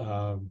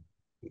 And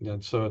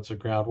so it's a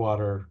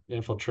groundwater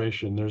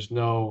infiltration. There's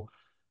no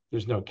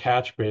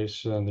catch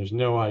basin. There's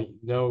no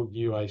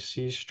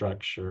UIC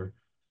structure.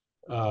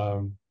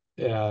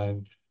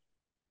 And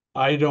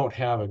I don't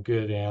have a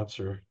good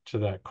answer to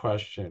that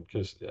question,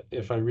 because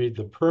if I read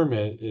the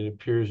permit, it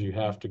appears you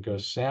have to go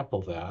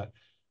sample that.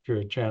 If you're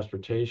a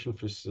transportation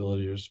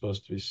facility, you're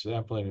supposed to be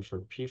sampling it for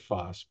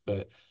PFAS,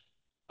 but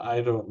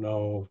I don't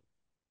know,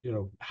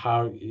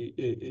 how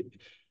you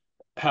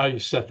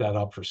set that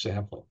up for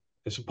sampling.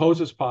 I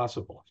suppose it's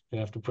possible. You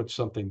have to put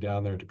something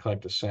down there to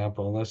collect a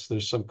sample, unless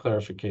there's some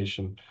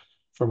clarification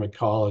from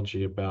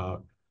ecology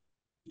about,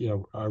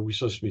 are we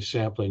supposed to be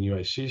sampling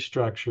UIC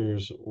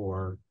structures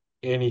or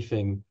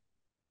anything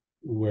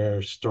where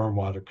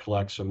stormwater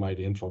collects or might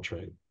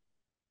infiltrate.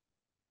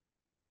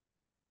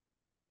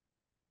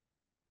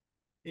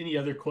 Any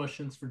other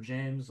questions for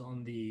James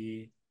on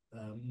the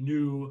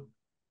new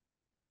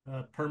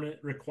permit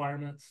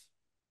requirements?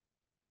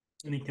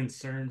 Any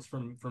concerns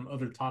from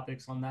other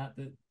topics on that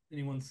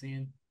anyone's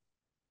seeing?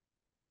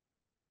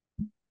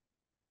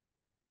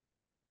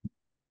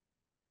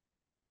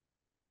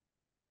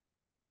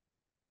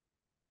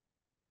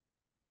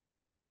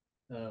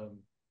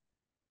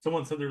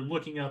 Someone said they're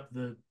looking up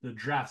the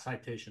draft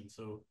citation,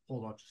 so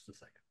hold on just a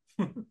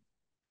second.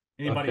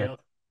 Anybody else?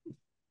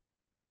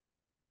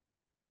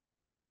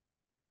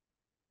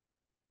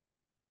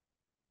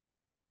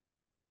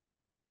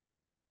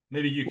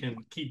 Maybe you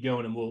can keep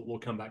going, and we'll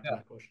come back to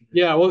that question.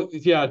 Yeah, well,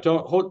 yeah,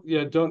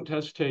 don't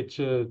hesitate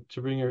to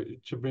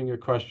bring your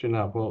question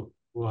up. We'll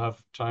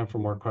have time for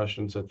more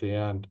questions at the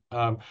end.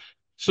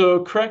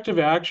 So corrective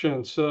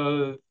action.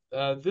 So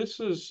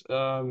this is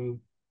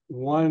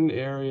one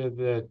area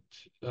that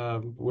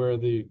where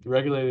the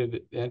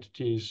regulated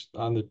entities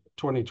on the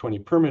 2020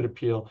 permit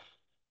appeal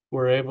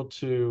were able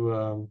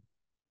to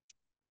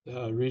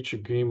reach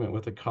agreement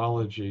with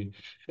ecology,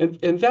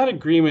 and that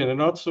agreement,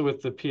 and also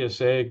with the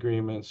PSA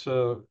agreement.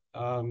 So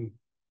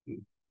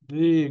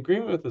the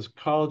agreement with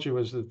ecology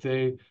was that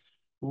they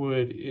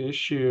would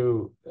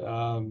issue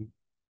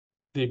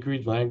the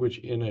agreed language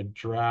in a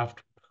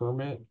draft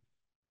permit.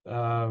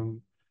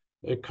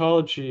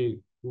 Ecology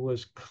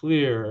was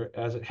clear,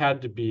 as it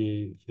had to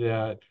be,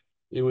 that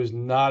it was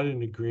not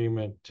an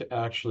agreement to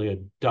actually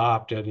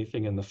adopt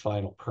anything in the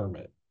final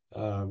permit,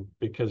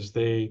 because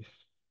they,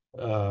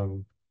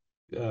 the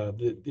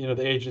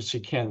agency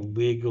can't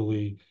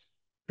legally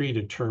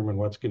predetermine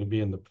what's going to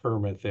be in the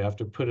permit. They have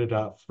to put it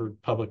out for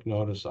public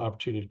notice,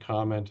 opportunity to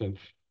comment, and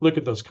look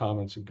at those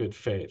comments in good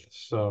faith.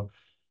 So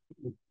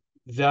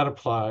that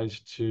applies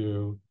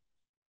to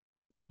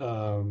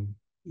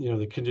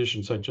the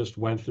conditions I just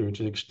went through,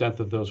 to the extent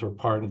that those were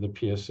part of the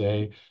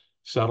PSA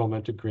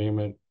settlement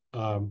agreement.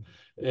 And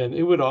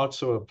it would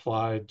also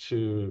apply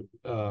to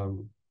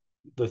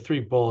the 3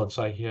 bullets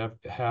I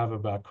have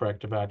about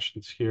corrective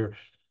actions here.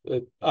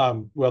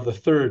 Well, the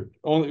third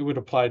only would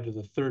apply to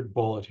the 3rd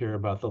bullet here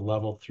about the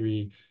level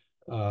 3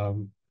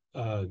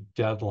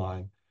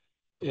 deadline.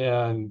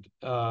 And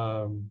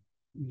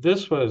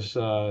this was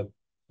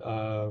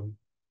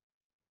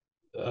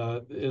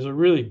is a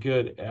really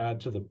good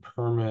add to the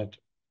permit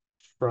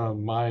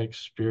from my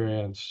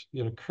experience.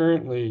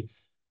 Currently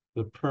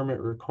the permit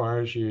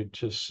requires you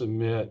to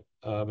submit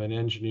an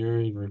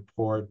engineering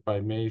report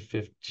by May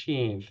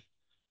 15th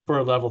for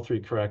a level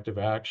 3 corrective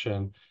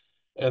action.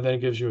 And then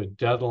it gives you a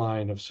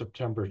deadline of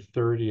September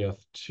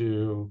 30th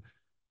to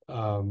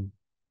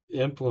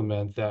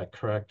implement that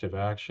corrective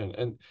action.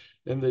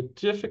 And the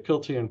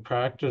difficulty in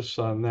practice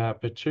on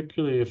that,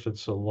 particularly if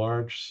it's a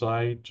large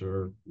site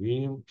or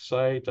medium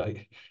site,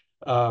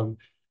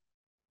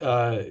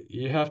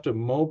 you have to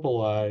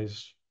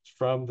mobilize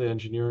from the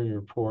engineering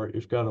report.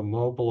 You've got to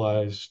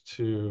mobilize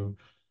to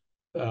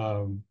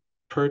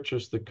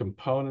purchase the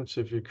components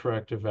of your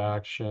corrective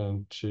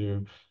action,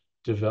 to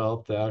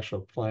develop the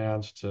actual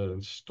plans, to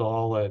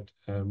install it,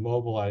 and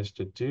mobilize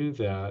to do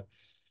that.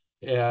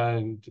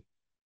 And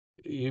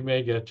you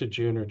may get to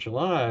June or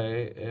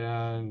July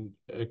and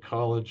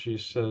ecology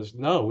says,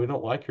 no, we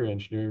don't like your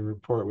engineering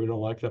report. We don't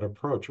like that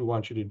approach. We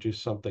want you to do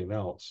something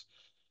else.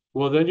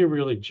 Well, then you're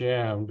really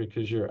jammed,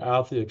 because you're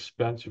out the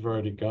expense you've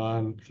already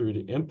gone through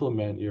to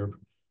implement your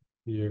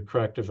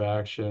corrective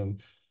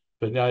action,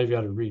 but now you've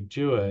got to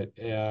redo it,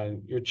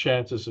 and your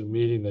chances of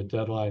meeting the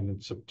deadline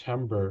in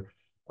September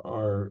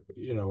are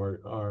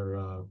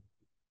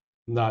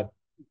not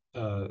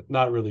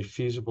really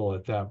feasible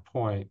at that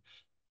point.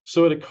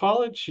 So what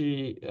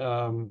ecology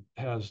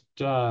has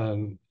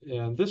done,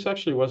 and this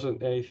actually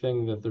wasn't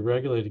anything that the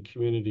regulated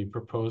community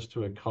proposed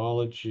to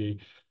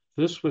ecology,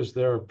 this was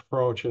their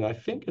approach, and I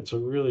think it's a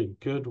really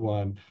good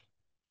one,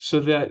 so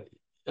that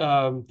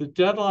the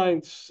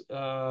deadlines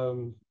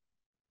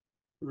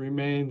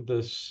remain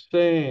the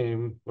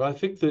same. Well, I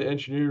think the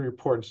engineering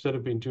report, instead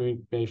of being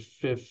due May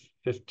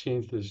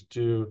 15th, is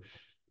due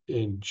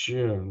in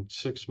June,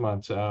 6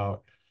 months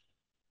out.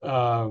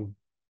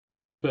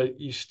 But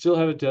you still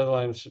have a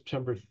deadline of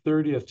September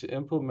 30th to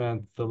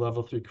implement the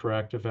level 3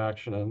 corrective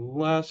action,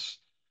 unless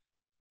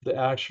the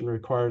action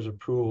requires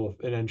approval of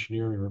an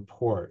engineering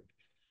report.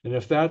 And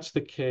if that's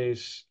the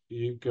case,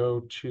 you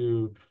go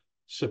to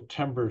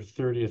September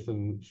 30th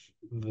in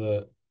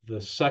the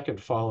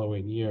second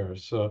following year.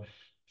 So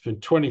if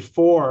in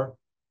 24,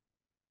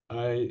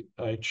 I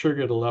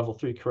triggered a level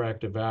 3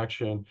 corrective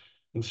action,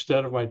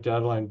 instead of my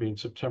deadline being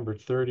September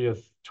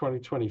 30th,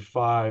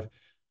 2025,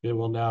 it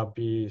will now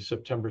be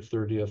September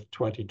 30th,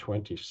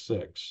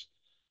 2026.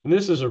 And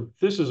this is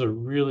a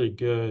really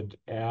good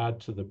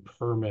add to the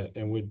permit,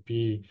 and would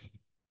be,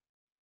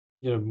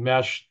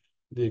 mesh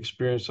the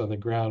experience on the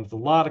ground with a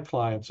lot of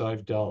clients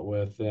I've dealt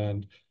with,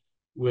 and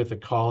with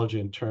ecology,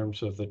 in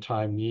terms of the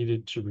time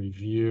needed to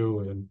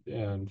review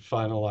and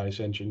finalize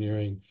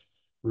engineering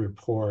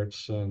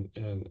reports and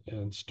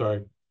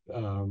start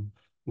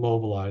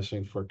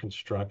mobilizing for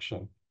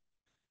construction.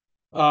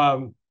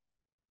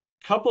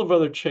 Couple of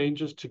other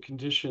changes to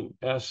condition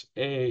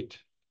S8.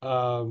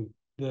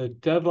 The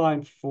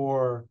deadline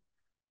for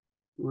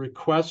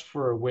request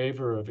for a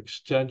waiver of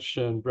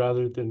extension,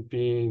 rather than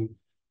being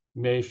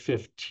May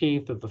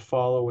 15th of the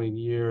following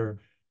year,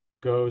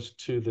 goes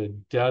to the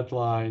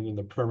deadline in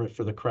the permit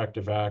for the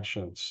corrective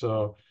action.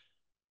 So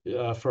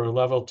for a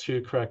level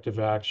 2 corrective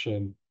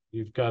action,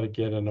 you've got to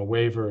get in a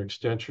waiver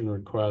extension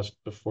request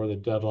before the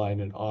deadline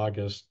in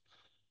August.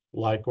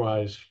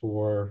 Likewise,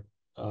 for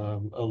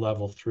a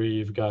level 3,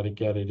 you've got to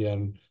get it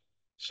in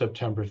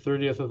September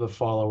 30th of the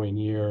following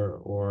year,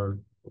 or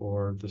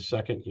the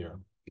second year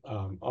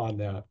on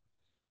that,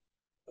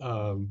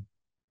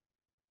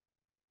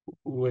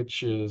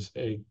 which is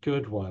a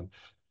good one.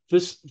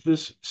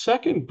 This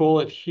second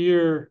bullet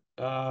here,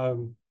 as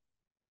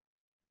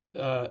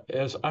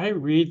I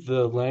read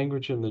the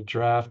language in the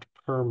draft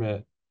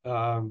permit,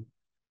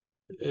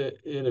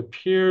 it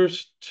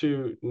appears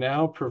to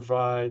now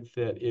provide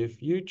that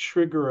if you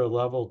trigger a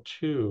level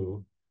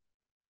 2,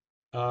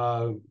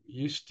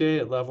 you stay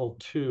at level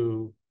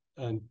 2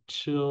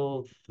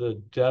 until the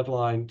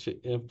deadline to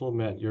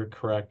implement your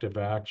corrective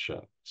action.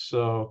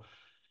 So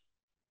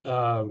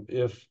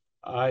if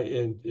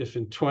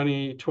in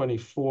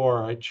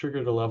 2024 I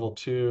triggered a level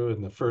 2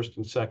 in the first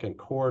and second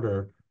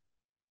quarter,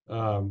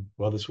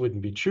 well, this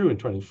wouldn't be true in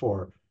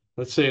 24.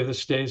 Let's say this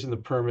stays in the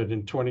permit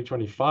in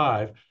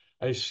 2025,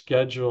 I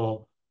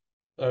schedule,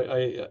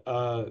 I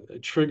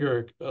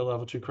trigger a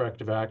level 2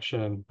 corrective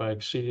action by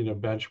exceeding a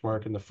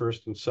benchmark in the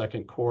first and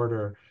second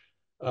quarter.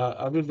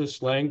 Under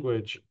this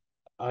language,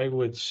 I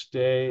would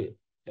stay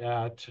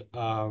at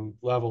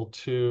level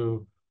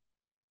 2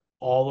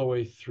 all the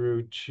way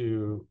through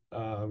to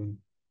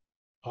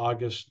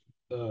August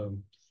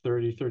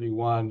 30,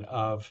 31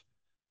 of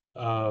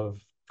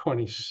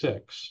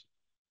 26.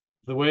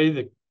 The way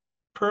the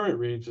permit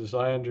reads, as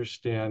I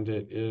understand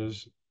it,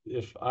 is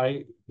if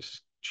I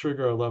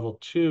trigger a level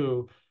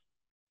 2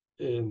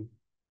 in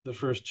the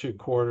first 2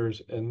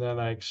 quarters, and then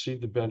I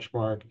exceed the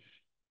benchmark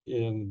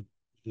in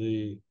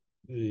the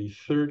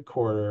third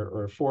quarter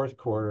or fourth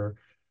quarter,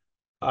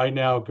 I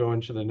now go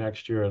into the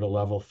next year at a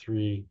level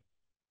 3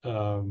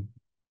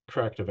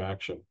 corrective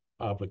action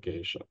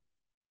obligation.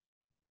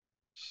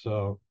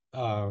 So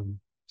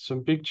some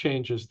big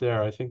changes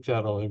there. I think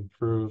that'll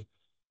improve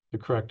the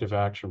corrective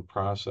action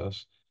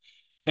process.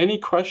 Any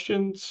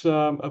questions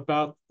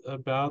about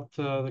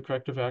the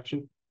corrective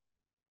action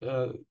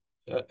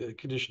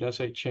condition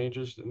S8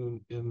 changes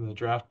in the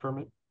draft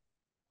permit?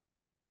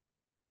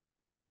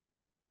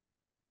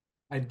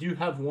 I do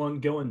have one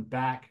going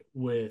back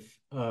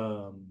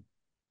to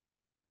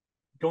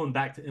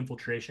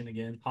infiltration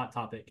again, hot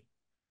topic.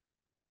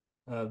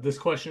 This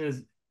question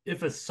is,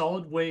 if a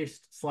solid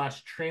waste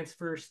 /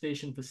 transfer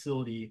station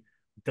facility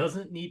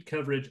doesn't need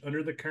coverage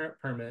under the current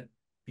permit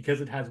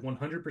because it has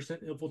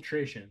 100%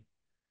 infiltration,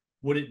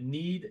 would it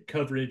need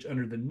coverage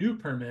under the new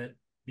permit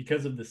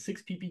because of the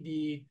 6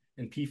 ppd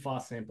and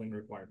PFAS sampling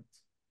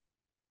requirements?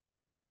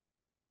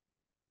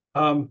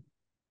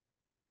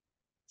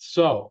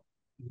 So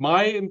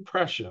my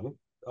impression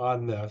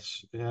on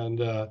this,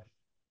 and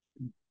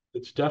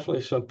it's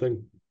definitely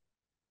something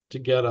to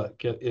get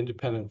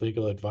independent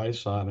legal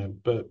advice on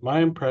it, but my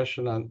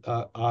impression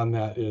on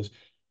that is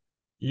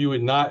you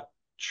would not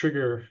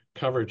trigger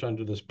coverage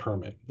under this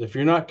permit. If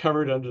you're not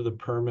covered under the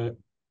permit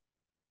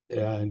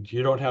and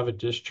you don't have a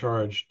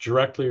discharge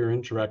directly or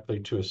indirectly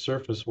to a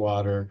surface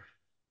water,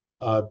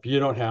 you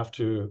don't have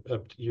to,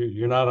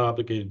 you're not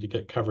obligated to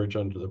get coverage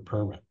under the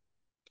permit.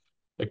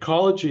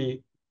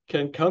 Ecology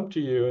can come to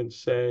you and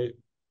say,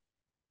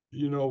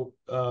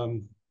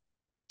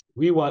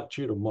 we want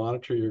you to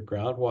monitor your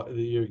groundwater,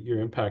 your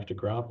impact to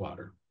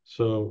groundwater.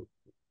 So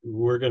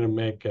we're going to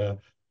make a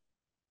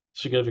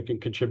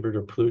significant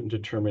contributor pollutant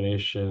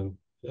determination,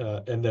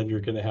 and then you're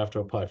going to have to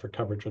apply for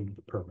coverage under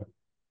the permit.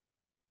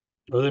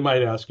 Or they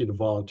might ask you to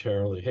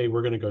voluntarily, hey,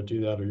 we're going to go do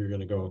that, or you're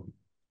going to go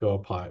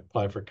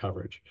apply for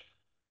coverage.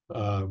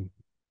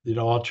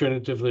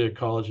 Alternatively,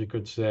 ecology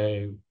could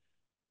say,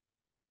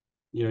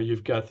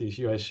 you've got these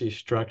UIC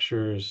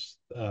structures,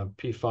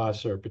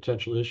 PFAS are a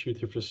potential issue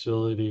with your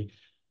facility.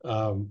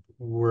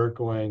 We're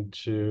going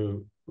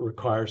to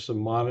require some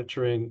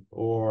monitoring,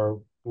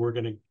 or we're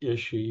going to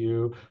issue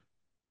you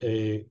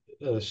a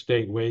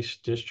state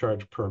waste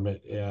discharge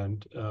permit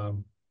and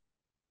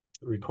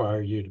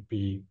require you to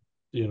be,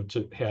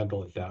 to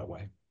handle it that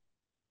way.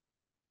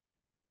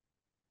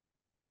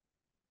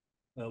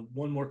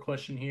 One more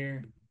question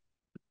here.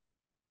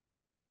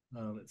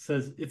 It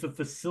says, if a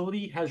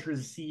facility has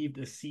received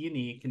a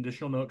C&E,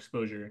 conditional no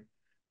exposure,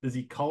 does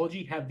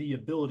ecology have the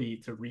ability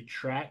to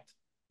retract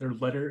their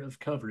letter of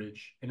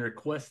coverage and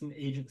request an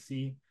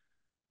agency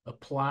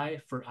apply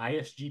for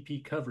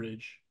ISGP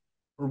coverage,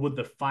 or would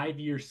the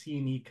 5-year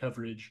C&E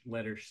coverage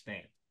letter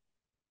stand?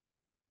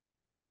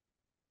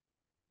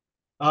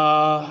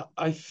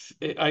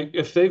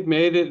 If they've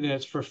made it and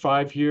it's for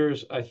 5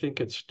 years, I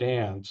think it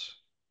stands.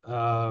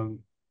 I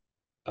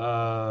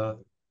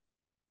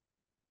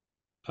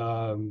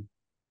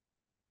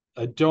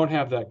don't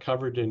have that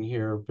covered in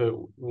here, but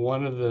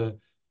one of the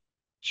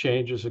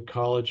changes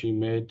ecology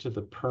made to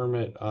the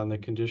permit on the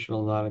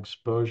conditional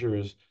non-exposure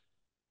is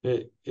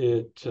the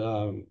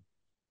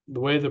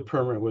way the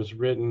permit was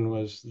written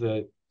was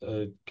that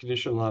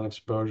conditional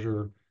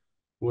non-exposure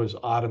was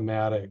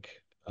automatic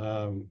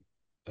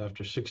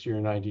after 60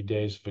 or 90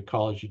 days if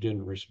ecology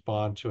didn't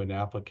respond to an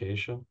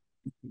application.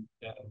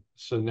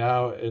 So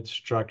now it's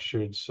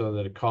structured so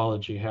that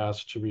ecology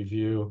has to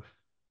review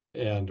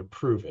and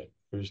approve it.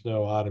 There's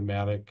no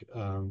automatic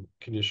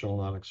conditional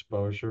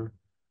non-exposure.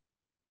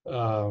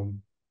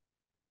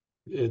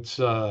 It's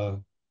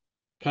kind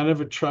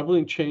of a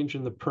troubling change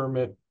in the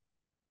permit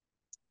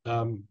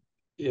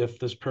if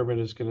this permit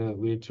is going to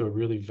lead to a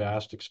really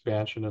vast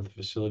expansion of the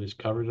facilities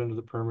covered under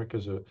the permit,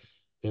 because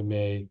it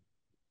may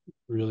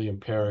really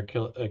impair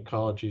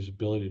ecology's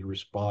ability to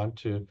respond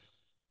to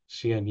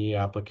CNE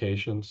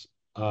applications.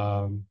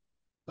 On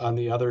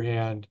the other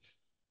hand,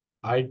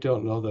 I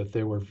don't know that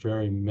there were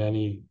very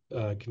many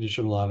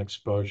conditional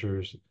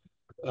non-exposures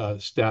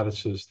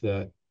statuses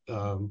that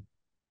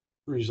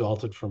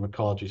resulted from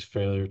ecology's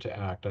failure to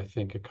act. I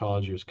think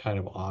ecology was kind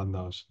of on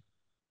those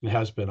and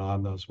has been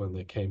on those when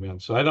they came in.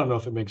 So I don't know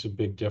if it makes a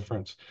big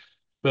difference,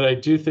 but I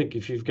do think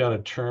if you've got a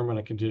term on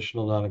a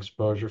conditional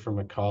non-exposure from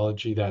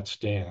ecology, that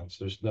stands.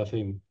 There's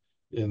nothing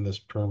in this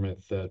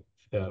permit that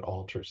that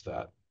alters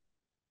that.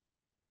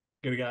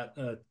 Okay, we got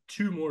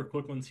two more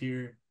quick ones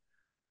here.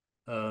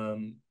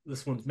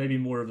 This one's maybe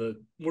more of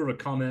a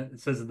comment.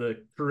 It says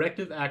the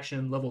corrective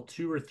action level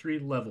 2 or 3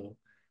 level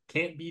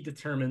can't be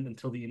determined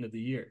until the end of the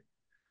year.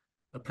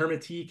 A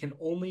permittee can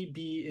only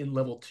be in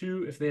level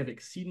 2 if they have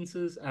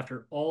exceedances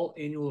after all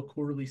annual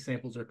quarterly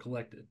samples are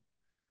collected.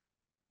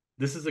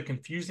 This is a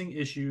confusing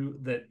issue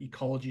that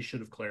ecology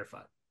should have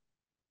clarified.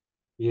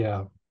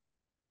 Yeah,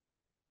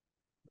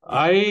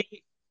 I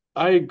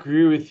I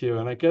agree with you,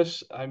 and I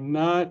guess I'm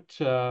not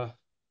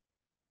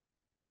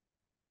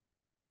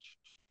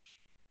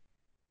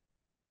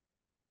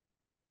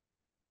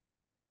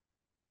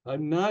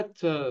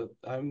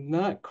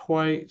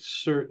quite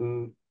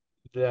certain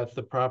that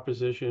the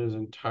proposition is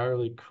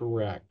entirely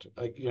correct.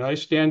 I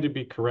stand to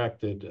be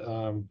corrected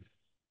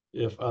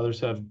if others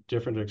have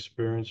different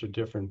experience or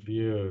different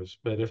views.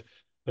 But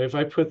if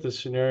I put the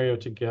scenario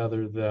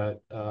together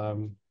that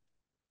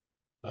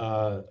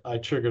I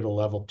triggered a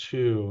level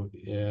 2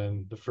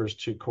 in the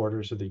first 2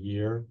 quarters of the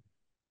year,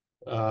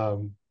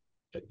 um,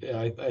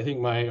 I think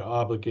my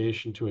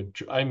obligation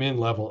I'm in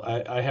level,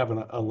 I have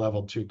a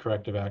level 2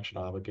 corrective action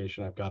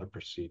obligation I've got to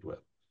proceed with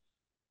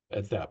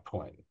at that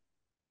point.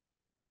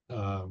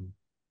 Um,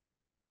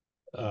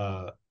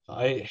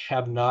 I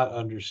have not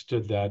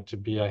understood that to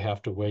be I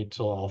have to wait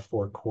till all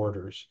 4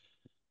 quarters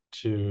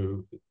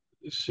to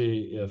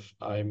see if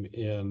I'm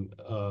in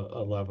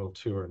a level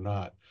 2 or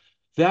not.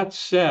 That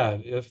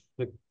said, if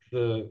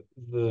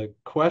the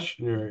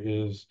questioner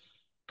is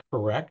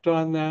correct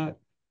on that,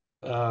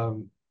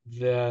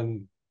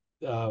 then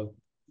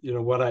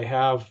what I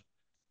have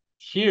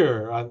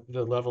here on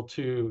the level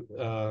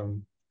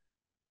 2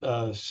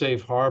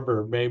 safe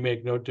harbor may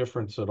make no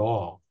difference at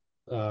all.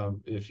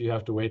 If you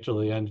have to wait till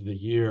the end of the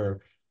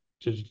year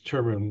to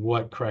determine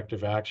what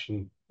corrective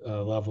action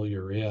level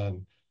you're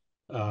in,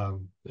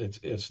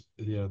 it's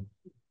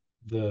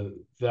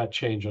that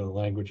change in the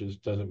languages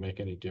doesn't make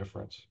any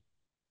difference.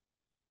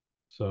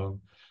 So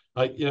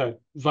I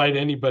invite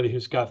anybody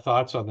who's got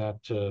thoughts on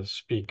that to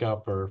speak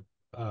up or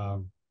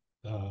um,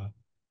 uh,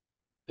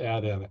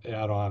 add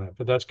on it.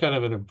 But that's kind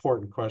of an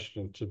important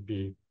question to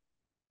be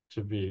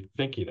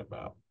thinking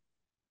about.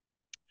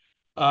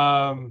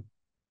 Um,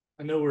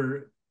 I know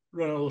we're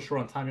running a little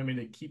short on time. I mean,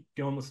 to keep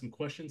going with some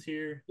questions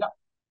here. yeah.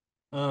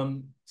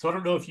 So I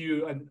don't know if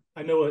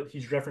I know what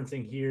he's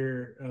referencing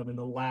here in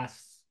the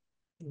last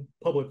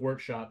public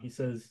workshop. He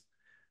says,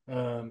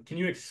 can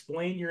you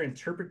explain your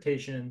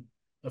interpretation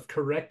of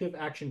corrective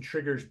action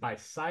triggers by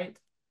site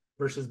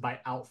versus by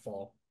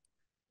outfall?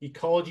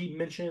 Ecology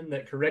mentioned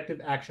that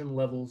corrective action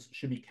levels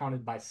should be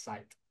counted by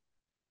site.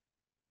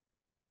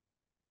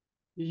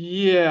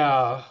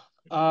 Yeah.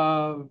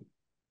 I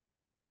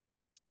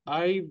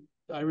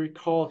I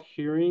recall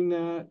hearing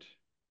that,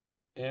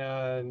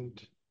 and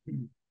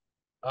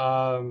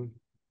um,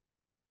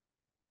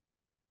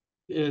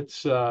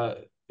 it's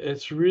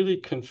really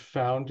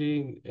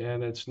confounding,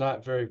 and it's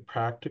not very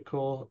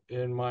practical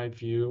in my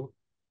view.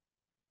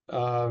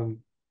 Um,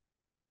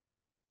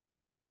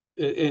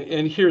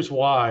 and here's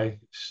why.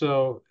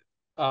 So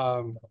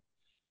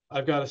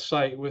I've got a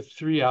site with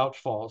 3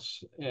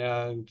 outfalls,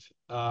 and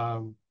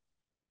uh,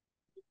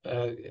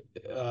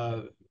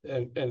 uh,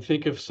 and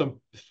think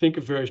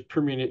of various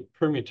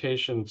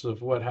permutations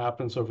of what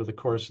happens over the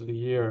course of the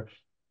year.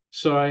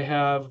 So I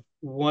have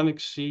one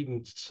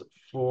exceedance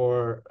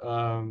for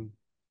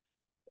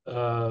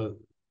uh,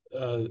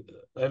 uh,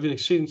 I have an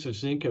exceedance of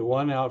zinc at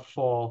one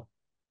outfall,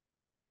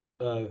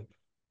 uh,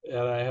 and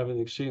I have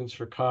an exceedance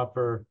for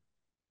copper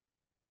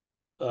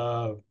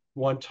uh,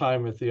 one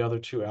time at the other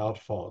 2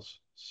 outfalls.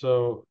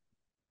 So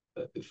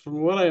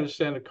from what I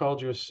understand,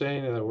 ecology was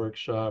saying in that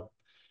workshop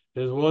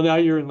is, well, now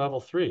you're in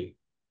level 3,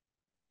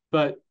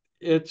 but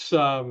it's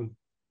um,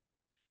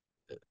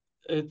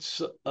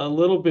 it's a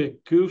little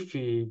bit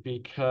goofy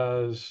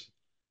because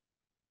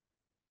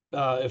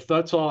if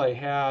that's all I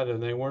had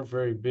and they weren't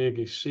very big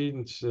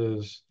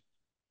exceedances,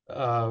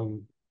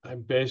 I'm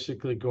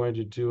basically going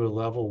to do a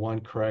level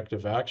 1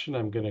 corrective action.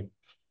 I'm going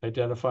to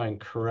identify and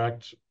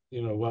correct,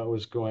 what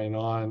was going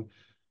on,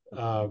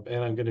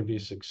 and I'm going to be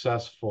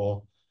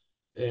successful.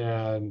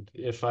 And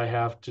if I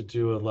have to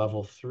do a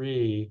level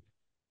 3,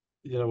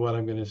 what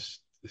I'm going to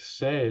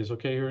say is,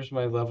 okay, here's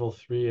my level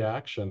 3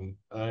 action.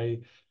 I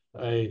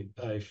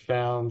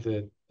found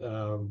that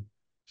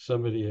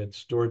somebody had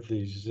stored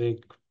these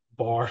zinc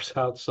bars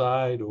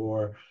outside,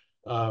 or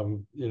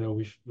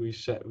we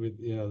set with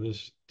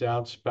this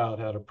downspout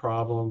had a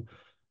problem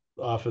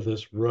off of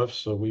this roof,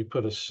 so we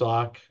put a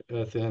sock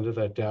at the end of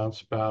that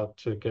downspout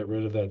to get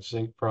rid of that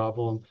zinc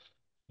problem.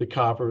 The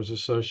copper is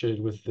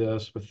associated with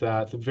this, with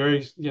that.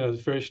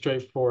 Very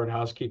straightforward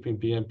housekeeping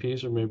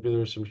BMPs, or maybe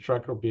there's some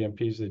structural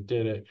BMPs that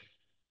did it.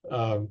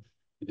 Um,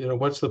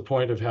 what's the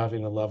point of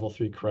having a level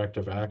 3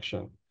 corrective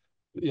action?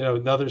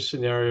 Another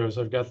scenario is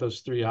I've got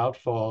those 3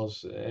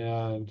 outfalls,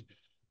 and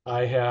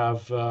I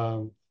have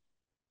uh,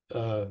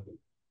 no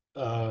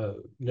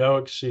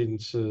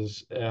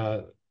exceedances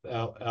at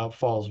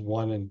outfalls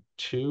 1 and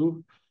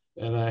 2.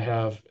 and I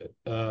have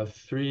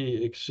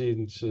 3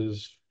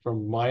 exceedances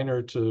from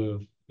minor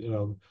to,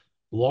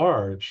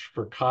 large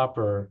for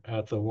copper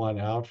at the 1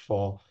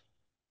 outfall.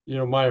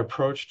 My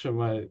approach to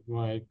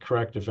my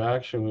corrective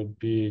action would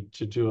be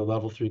to do a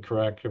level 3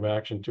 corrective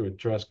action to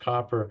address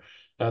copper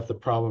at the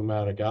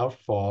problematic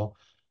outfall,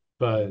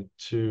 but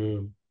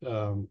in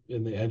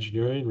the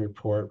engineering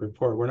report,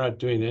 we're not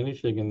doing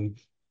anything in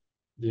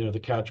the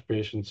catch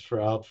basins for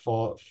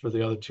outfall for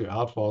the other 2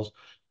 outfalls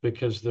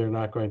because they're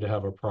not going to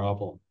have a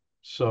problem.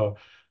 So,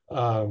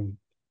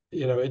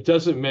 it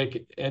doesn't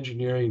make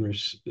engineering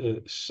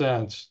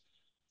sense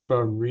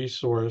from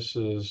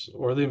resources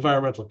or the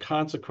environmental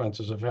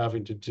consequences of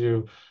having to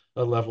do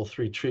a level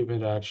 3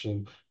 treatment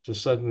action to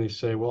suddenly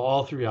say, well,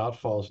 all 3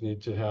 outfalls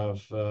need to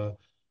have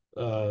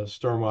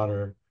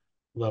stormwater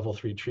level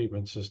 3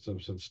 treatment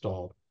systems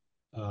installed.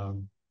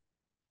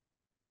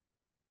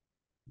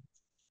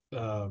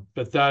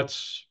 But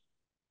that's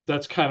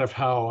kind of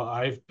how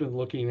I've been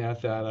looking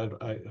at that.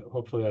 I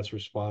hopefully that's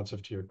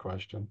responsive to your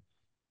question.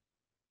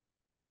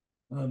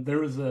 There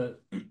was a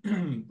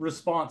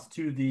response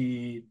to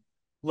the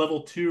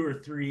level 2 or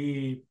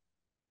 3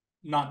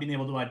 not being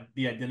able to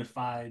be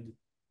identified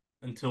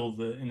until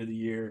the end of the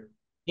year.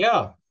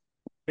 Yeah.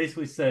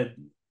 Basically said,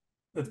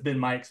 that's been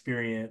my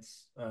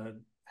experience,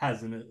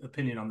 has an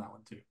opinion on that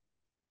one too.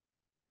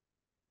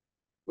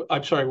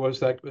 I'm sorry, what was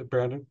that,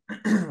 Brandon?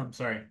 I'm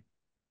sorry.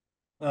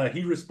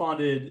 He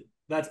responded,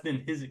 that's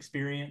been his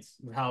experience,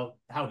 how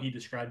he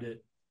described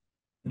it,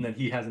 and then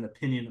he has an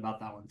opinion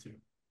about that one too.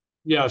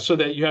 Yeah, so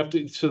they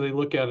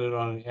look at it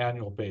on an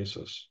annual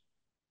basis.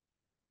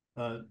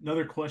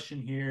 Another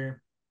question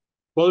here.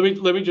 Well,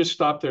 let me just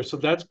stop there. So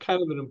that's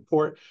kind of an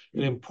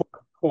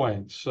important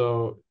point.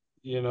 So,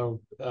 you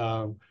know,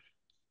 um,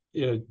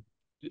 you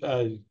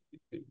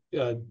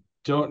know,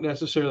 don't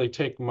necessarily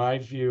take my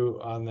view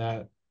on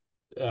that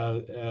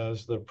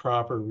as the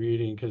proper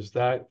reading, because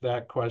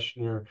that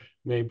questioner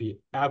may be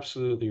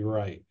absolutely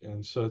right,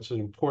 and so it's an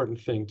important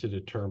thing to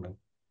determine.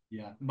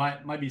 Yeah,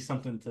 might be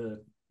something to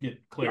get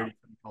clarity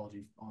from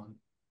ecology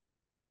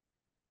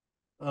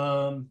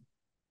on.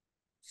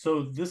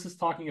 So this is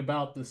talking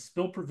about the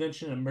spill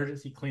prevention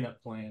emergency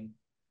cleanup plan.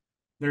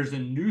 There's a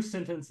new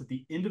sentence at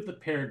the end of the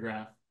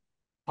paragraph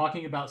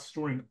talking about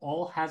storing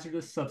all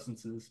hazardous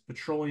substances,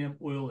 petroleum,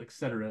 oil,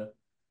 etc.,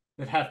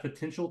 that have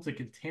potential to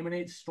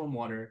contaminate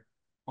stormwater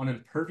on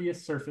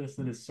impervious surface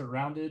that is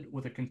surrounded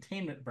with a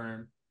containment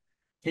berm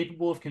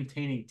capable of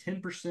containing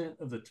 10%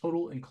 of the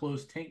total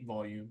enclosed tank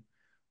volume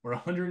or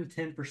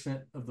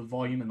 110% of the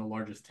volume in the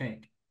largest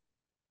tank.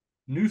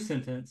 New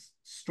sentence,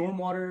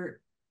 stormwater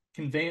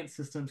conveyance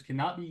systems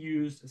cannot be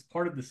used as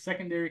part of the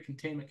secondary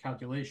containment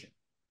calculation.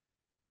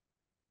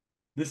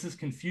 This is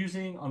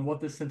confusing on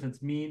what this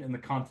sentence means in the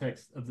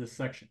context of this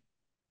section.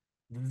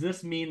 Does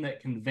this mean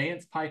that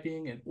conveyance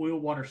piping and oil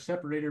water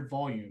separator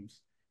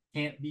volumes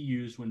can't be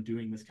used when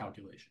doing this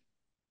calculation?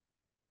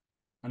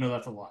 I know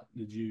that's a lot.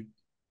 Did you?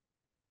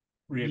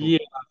 Yeah,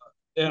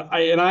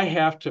 and I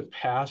have to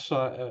pass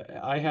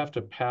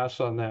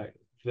on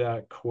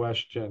that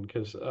question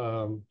because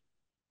um,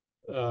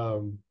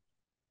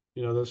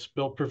 the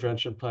spill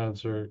prevention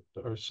plans are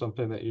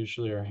something that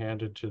usually are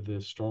handed to the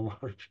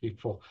stormwater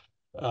people.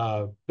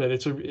 But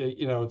it's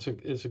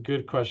a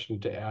good question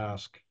to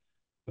ask.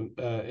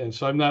 And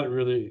so I'm not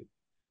really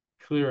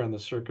clear on the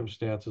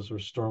circumstances where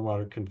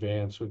stormwater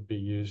conveyance would be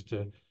used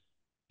to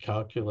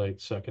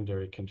calculate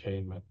secondary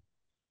containment.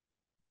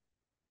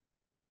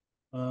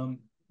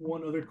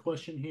 One other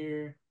question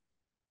here.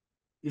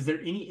 Is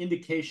there any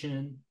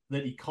indication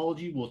that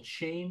ecology will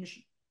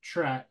change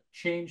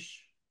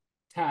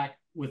tack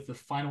with the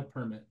final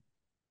permit?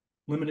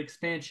 Limit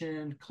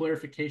expansion,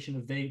 clarification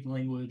of vague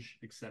language,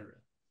 etc.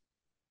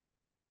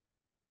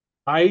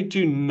 I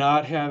do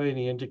not have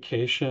any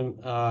indication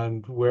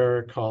on where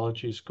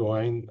ecology is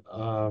going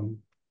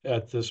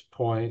at this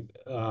point.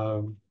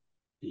 I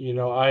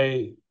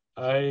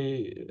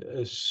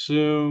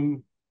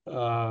assume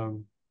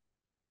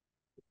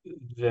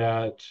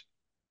that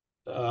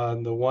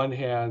on the one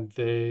hand,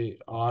 they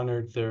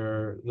honored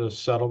the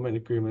settlement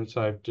agreements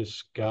I've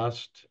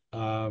discussed,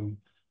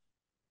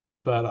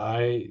 but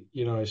I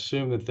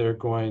assume that they're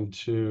going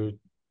to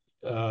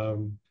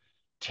um,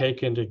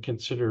 take into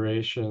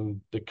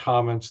consideration the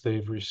comments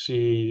they've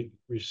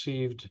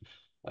received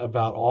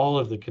about all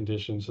of the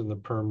conditions in the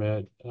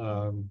permit.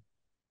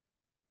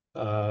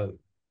 Uh,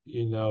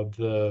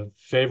 the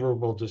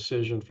favorable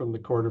decision from the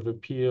Court of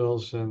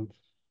Appeals and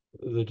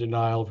the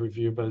denial of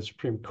review by the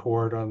Supreme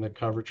Court on the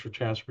coverage for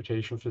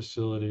transportation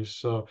facilities.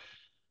 So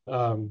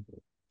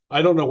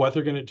I don't know what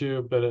they're going to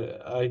do,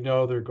 but I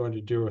know they're going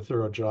to do a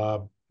thorough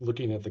job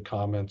looking at the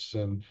comments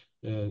and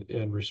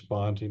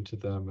responding to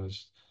them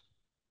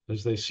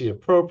as they see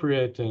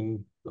appropriate,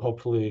 and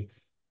hopefully,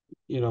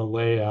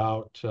 lay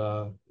out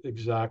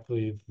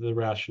exactly the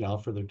rationale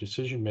for their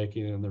decision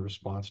making and the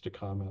response to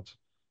comments.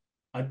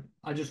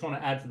 I just want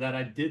to add to that.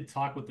 I did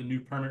talk with the new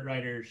permit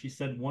writer. She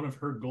said one of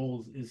her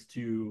goals is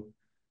to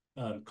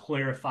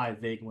clarify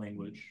vague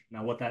language.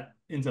 Now, what that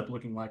ends up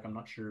looking like, I'm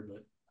not sure,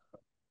 but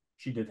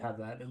she did have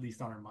that at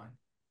least on her mind.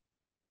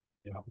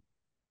 Yeah.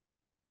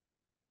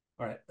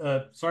 All right.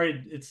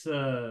 Sorry, it's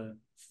 4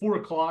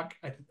 o'clock.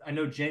 I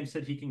know James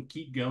said he can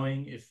keep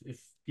going if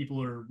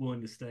people are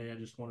willing to stay. I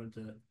just wanted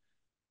to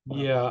let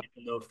Yeah.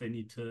 people know if they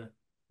need to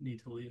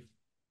leave.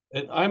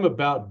 And I'm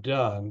about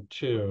done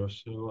too,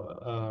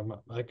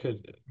 so I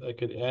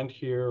could end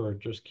here or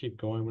just keep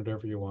going,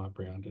 whatever you want,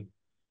 Brandon.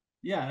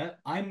 Yeah,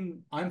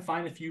 I'm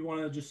fine if you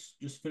want to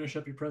just finish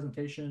up your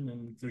presentation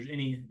and if there's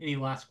any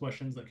last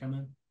questions that come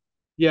in.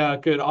 Yeah,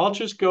 good. I'll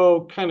just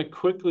go kind of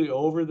quickly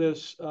over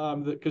this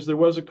because there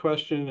was a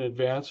question in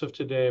advance of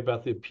today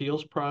about the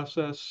appeals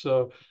process.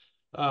 So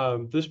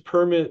this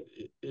permit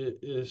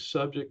is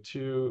subject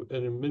to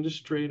an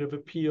administrative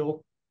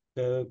appeal,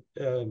 and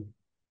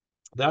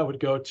that would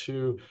go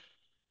to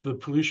the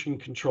Pollution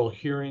Control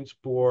Hearings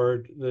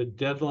Board. The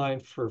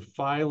deadline for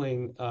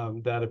filing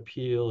that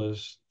appeal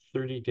is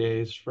 30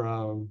 days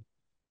from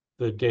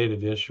the date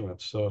of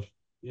issuance. So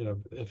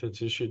if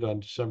it's issued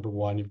on December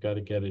 1, you've got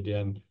to get it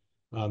in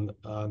on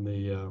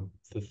the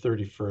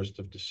 31st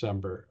of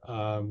December.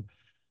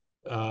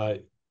 Uh,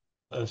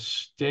 a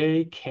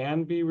stay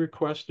can be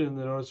requested in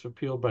the notice of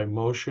appeal by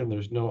motion.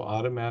 There's no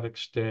automatic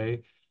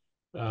stay.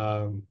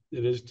 It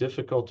is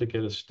difficult to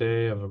get a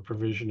stay of a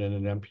provision in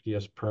an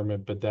NPDES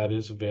permit, but that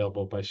is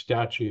available by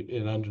statute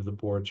and under the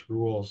board's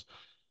rules.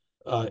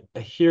 A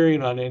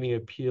hearing on any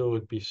appeal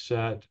would be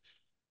set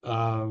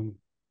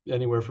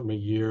anywhere from a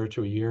year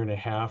to a year and a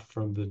half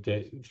from the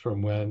date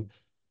from when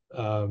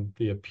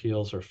the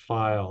appeals are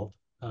filed.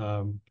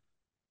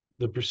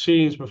 The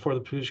proceedings before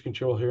the Pollution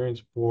Control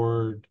Hearings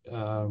Board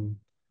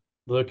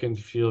look and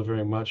feel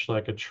very much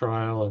like a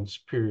trial in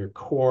Superior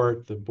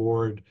Court. The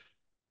board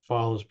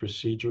follows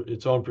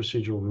its own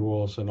procedural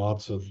rules and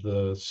also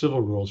the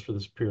civil rules for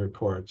the Superior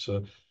Court.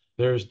 So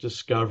there's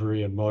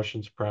discovery and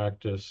motions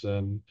practice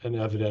and an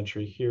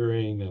evidentiary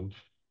hearing and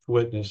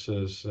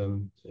witnesses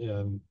and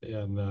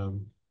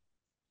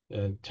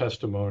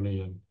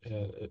testimony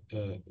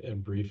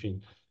and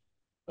briefing.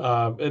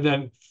 And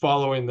then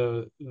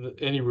following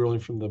any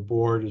ruling from the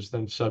board is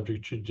then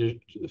subject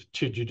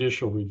to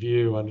judicial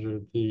review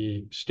under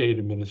the State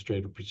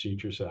Administrative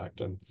Procedures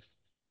Act. And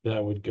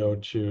that would go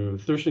to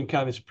Thurston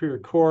County Superior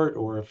Court,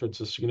 or if it's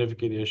a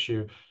significant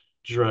issue,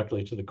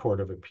 directly to the Court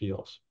of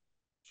Appeals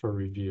for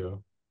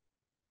review.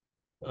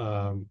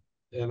 And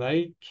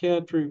I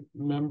can't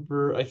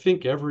remember, I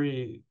think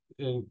every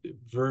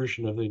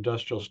version of the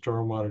Industrial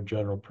Stormwater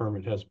General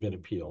Permit has been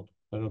appealed.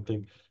 I don't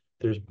think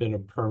there's been a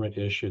permit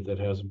issued that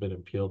hasn't been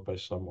appealed by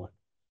someone.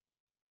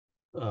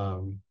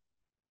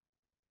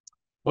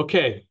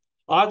 Okay,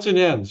 odds and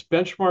ends,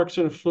 benchmarks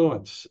and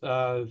affluents.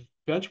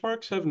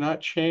 Benchmarks have not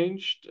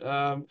changed.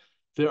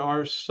 There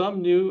are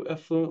some new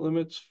effluent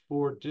limits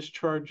for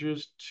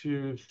discharges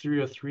to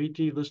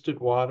 303D listed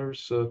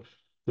waters. So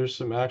there's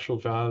some actual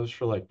values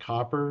for like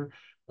copper.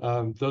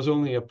 Those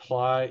only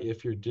apply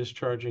if you're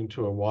discharging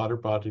to a water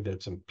body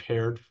that's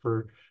impaired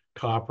for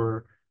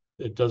copper.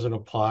 It doesn't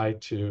apply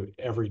to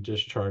every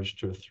discharge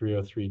to a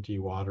 303D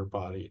water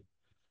body.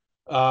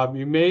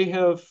 You may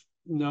have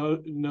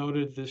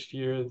noted this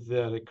year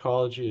that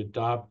Ecology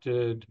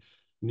adopted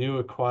new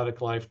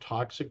aquatic life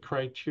toxic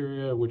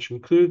criteria, which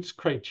includes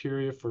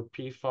criteria for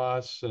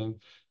PFAS and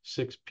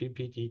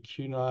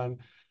 6-ppdQnon.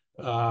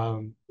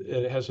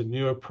 It has a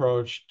new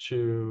approach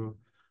to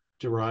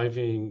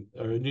deriving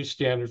a new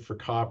standard for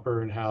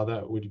copper and how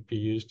that would be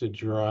used to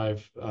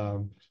derive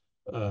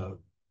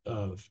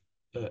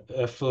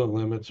effluent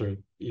limits or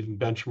even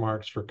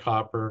benchmarks for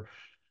copper.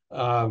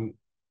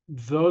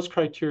 Those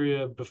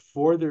criteria,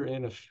 before they're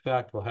in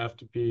effect, will have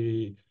to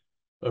be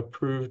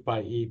approved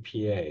by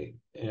EPA.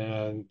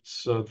 And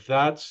so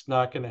that's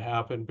not going to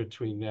happen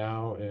between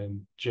now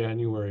and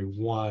January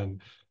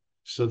 1.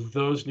 So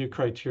those new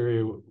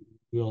criteria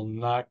will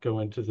not go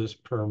into this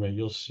permit.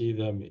 You'll see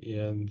them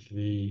in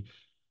the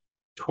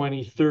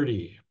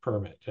 2030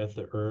 permit at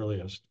the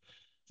earliest.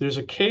 There's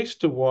a case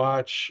to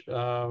watch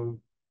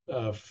from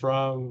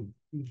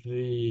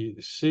the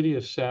city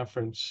of San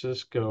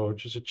Francisco,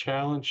 which is a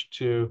challenge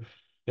to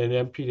an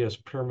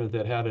NPDES permit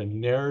that had a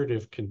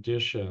narrative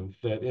condition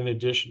that, in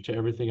addition to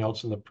everything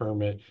else in the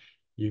permit,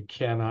 you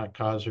cannot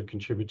cause or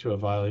contribute to a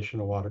violation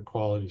of water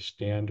quality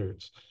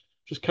standards,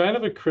 which is kind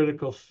of a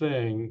critical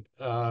thing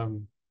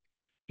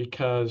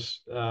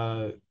because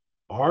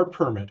our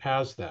permit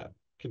has that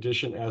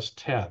condition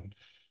S10.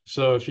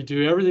 So if you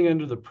do everything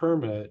under the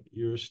permit,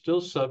 you're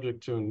still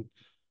subject to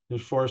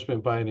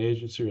enforcement by an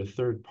agency or a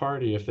third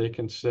party if they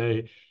can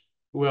say,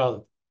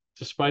 well,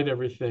 despite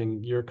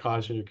everything, you're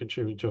causing or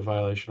contributing to a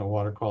violation of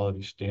water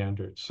quality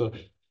standards. So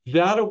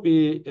that'll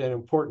be an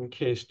important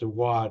case to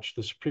watch.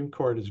 The Supreme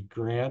Court has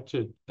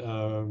granted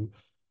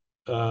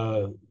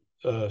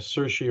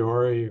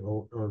certiorari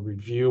or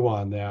review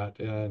on that,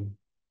 and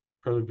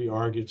probably be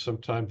argued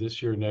sometime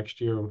this year,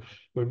 next year.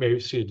 We may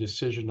see a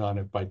decision on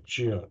it by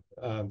June.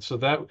 So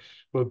that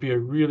would be a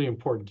really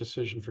important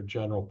decision for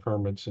general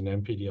permits and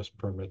NPDES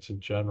permits in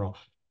general.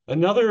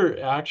 Another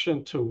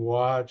action to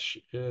watch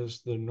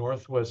is the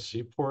Northwest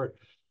Seaport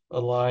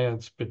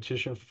Alliance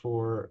petition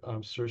for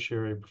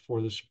certiorari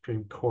before the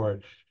Supreme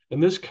Court.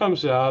 And this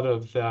comes out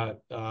of that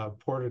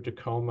Port of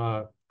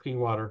Tacoma Clean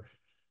Water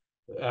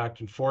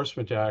Act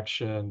enforcement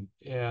action.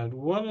 And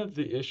one of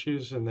the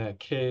issues in that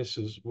case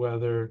is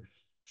whether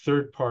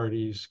third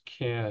parties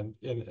can,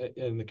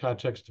 in the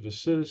context of a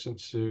citizen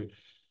suit,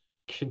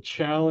 can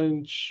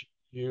challenge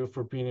you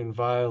for being in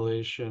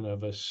violation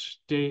of a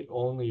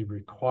state-only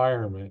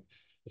requirement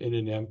in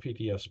an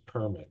NPDES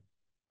permit.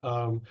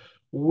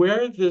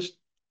 Where this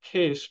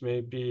case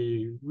may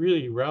be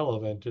really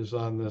relevant is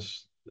on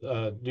this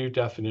new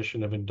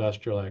definition of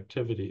industrial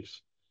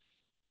activities.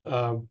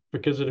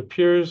 Because it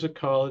appears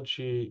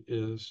ecology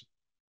is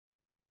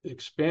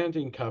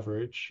expanding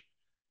coverage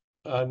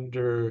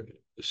under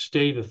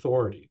state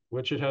authority,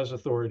 which it has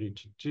authority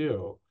to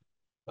do.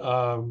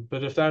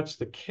 But if that's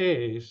the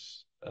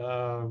case,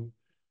 uh,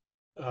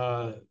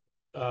 uh,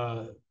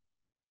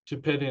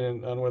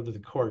 depending on whether the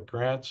court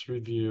grants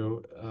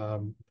review,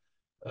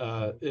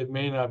 it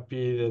may not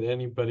be that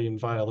anybody in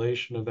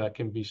violation of that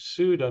can be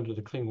sued under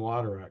the Clean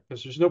Water Act,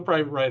 because there's no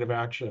private right of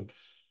action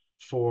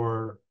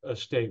for a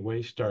state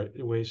waste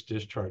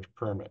discharge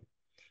permit.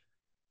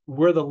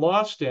 Where the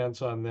law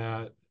stands on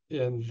that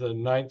in the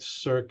Ninth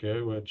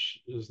Circuit, which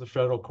is the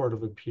Federal Court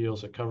of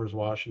Appeals that covers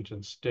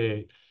Washington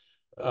State,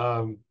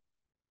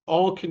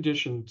 all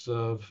conditions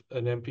of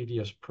an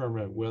NPDES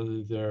permit,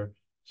 whether they're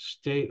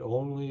state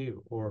only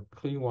or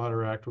Clean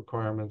Water Act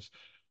requirements,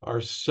 are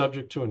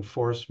subject to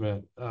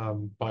enforcement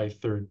by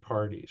third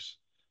parties.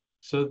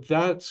 So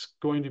that's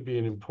going to be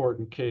an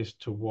important case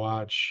to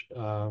watch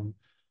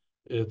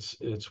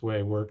its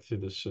way work through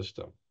the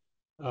system.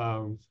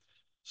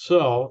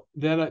 So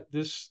then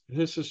this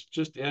is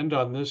just end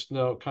on this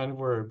note, kind of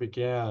where it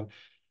began,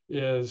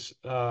 is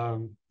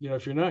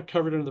if you're not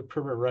covered under the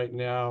permit right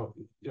now,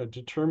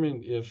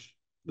 determine if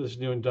this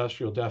new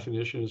industrial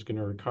definition is going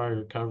to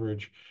require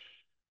coverage.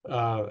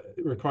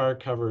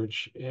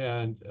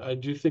 And I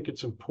do think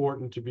it's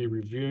important to be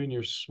reviewing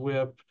your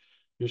SWIP,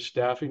 your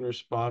staffing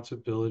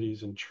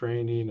responsibilities and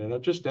training. And I'll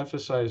just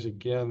emphasize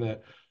again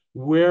that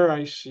where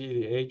I see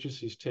the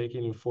agencies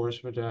taking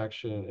enforcement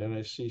action and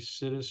I see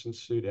citizen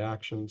suit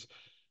actions,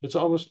 it's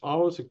almost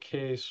always a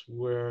case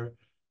where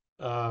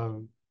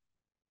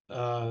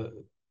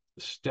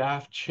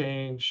staff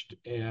changed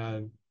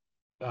and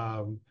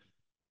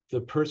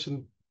the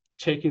person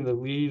taking the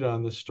lead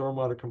on the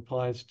stormwater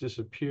compliance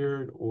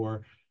disappeared,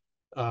 or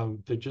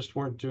they just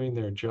weren't doing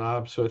their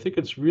job. So I think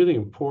it's really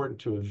important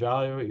to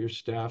evaluate your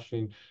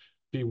staffing,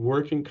 be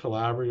working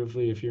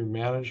collaboratively if you're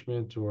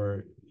management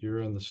or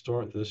you're on the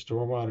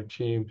stormwater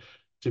team,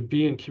 to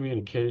be in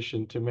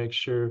communication to make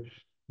sure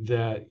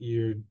that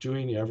you're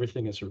doing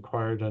everything that's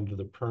required under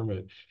the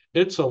permit.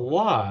 It's a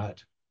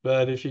lot,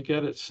 but if you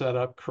get it set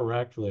up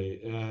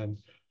correctly, and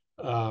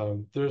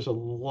there's a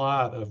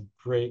lot of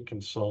great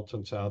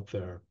consultants out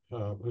there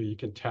who you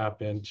can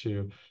tap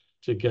into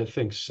to get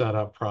things set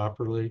up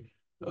properly.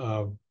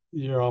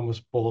 You're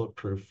almost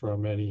bulletproof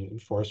from any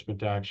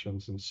enforcement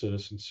actions and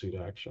citizen suit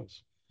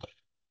actions.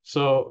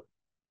 So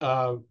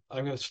I'm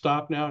going to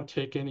stop now and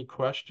take any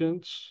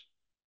questions.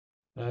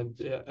 And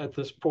at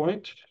this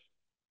point.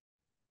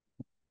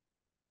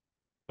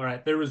 All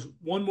right, there was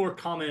one more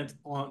comment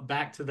on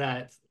back to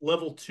that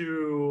level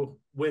 2,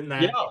 when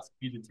that needs to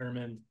be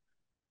determined.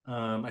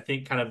 I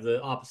think kind of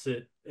the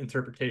opposite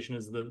interpretation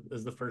as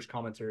the first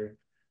commenter. It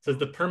says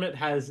the permit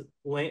has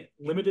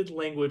limited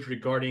language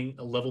regarding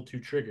a level 2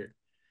 trigger.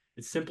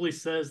 It simply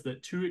says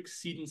that 2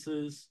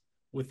 exceedances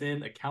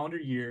within a calendar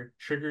year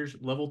triggers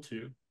level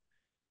 2.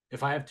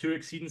 If I have 2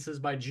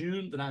 exceedances by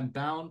June, then I'm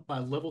bound by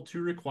level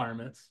 2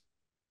 requirements,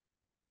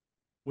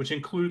 which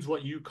includes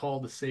what you call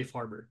the safe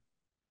harbor.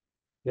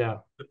 Yeah.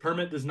 The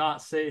permit does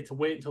not say to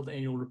wait until the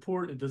annual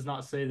report. It does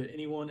not say that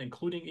anyone,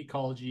 including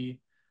ecology,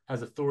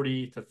 has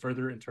authority to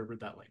further interpret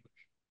that language.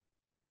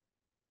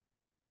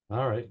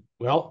 All right.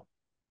 Well,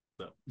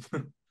 so.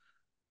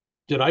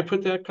 Did I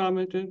put that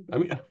comment in? I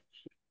mean,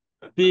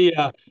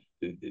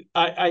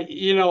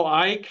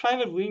 I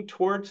kind of lean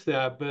towards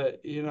that, but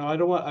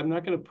I'm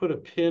not going to put a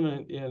pin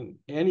in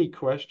any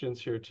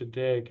questions here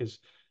today, because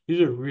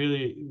these are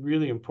really,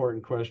 really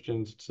important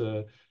questions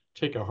to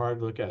take a hard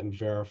look at and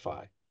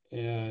verify.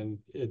 And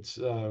it's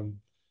whether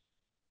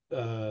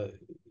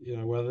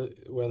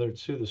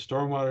it's through the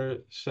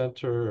Stormwater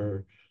Center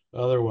or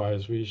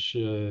otherwise, we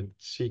should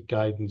seek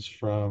guidance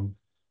from.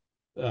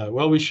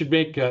 We should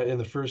make, in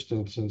the first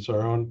instance,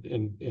 our own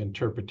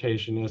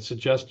interpretation. And it's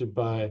suggested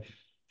by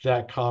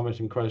that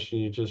comment and question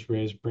you just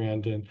raised,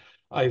 Brandon.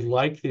 I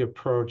like the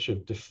approach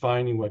of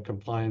defining what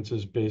compliance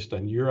is based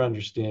on your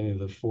understanding of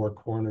the 4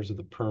 corners of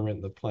the permit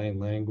and the plain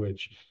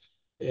language,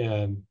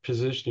 and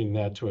positioning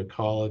that to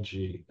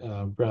ecology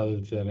rather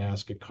than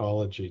ask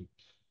ecology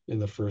in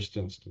the first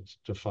instance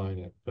to define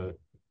it. But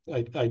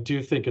I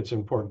do think it's an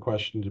important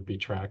question to be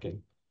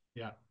tracking.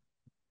 Yeah.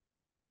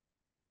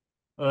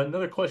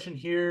 Another question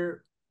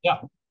here. Yeah.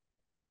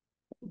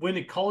 When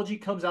ecology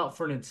comes out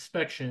for an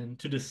inspection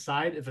to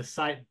decide if a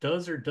site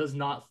does or does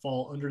not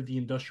fall under the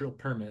industrial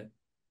permit,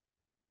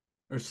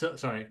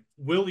 sorry,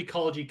 will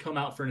ecology come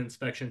out for an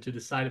inspection to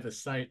decide if a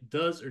site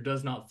does or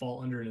does not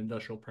fall under an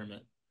industrial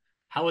permit?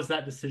 How is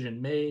that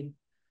decision made?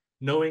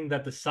 Knowing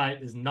that the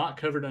site is not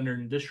covered under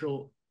an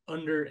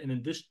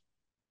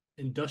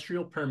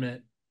industrial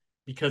permit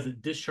because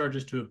it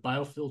discharges to a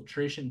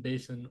biofiltration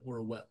basin or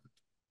a wetland.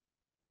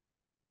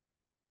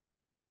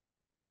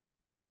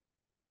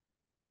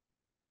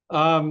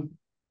 Um,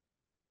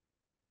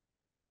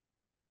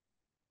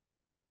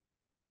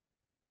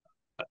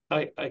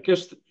 I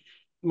guess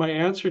my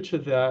answer to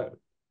that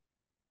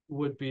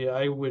would be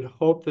I would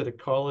hope that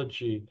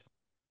ecology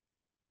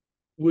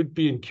would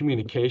be in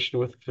communication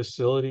with the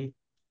facility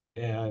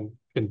and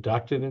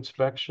conduct an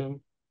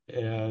inspection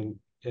and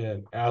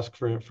ask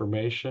for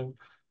information.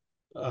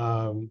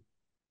 Um,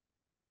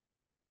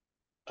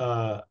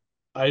 uh,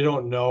 I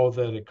don't know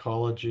that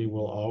ecology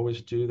will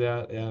always do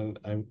that, and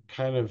I'm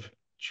kind of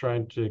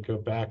trying to go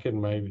back in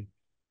my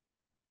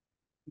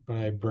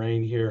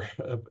brain here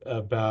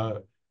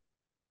about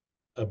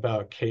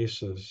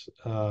cases.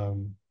 I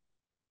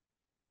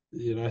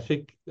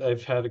think I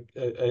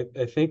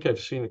think I've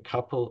seen a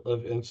couple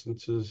of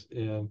instances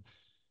in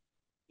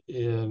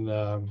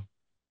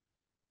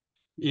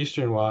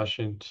Eastern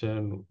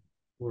Washington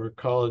where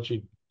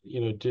ecology,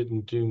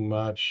 didn't do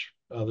much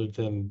other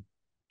than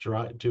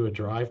do a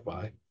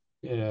drive-by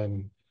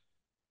and,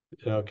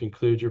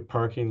 conclude your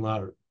parking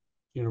lot,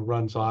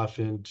 runs off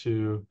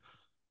into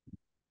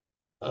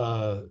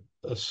uh,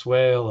 a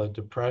swale, a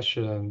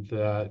depression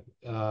that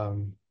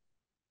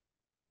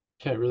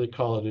can't really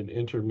call it an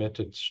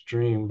intermittent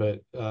stream,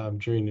 but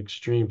during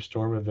extreme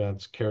storm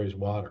events carries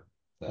water.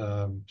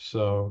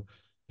 So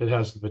it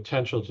has the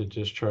potential to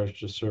discharge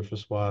to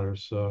surface water.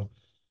 So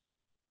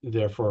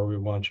therefore, we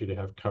want you to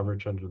have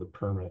coverage under the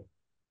permit.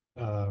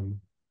 Um,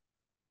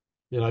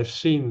 I've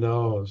seen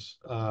those.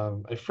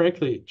 I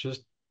frankly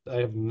I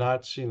have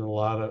not seen a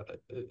lot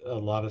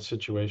of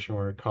situation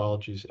where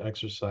ecology's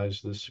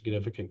exercised this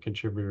significant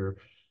contributor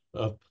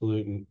of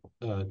pollutant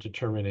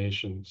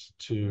determinations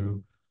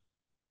to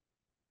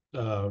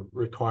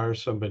require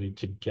somebody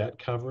to get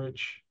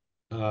coverage.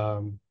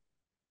 And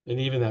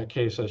even that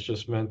case I was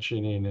just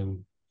mentioning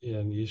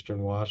in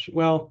Eastern Washington,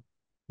 well,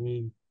 I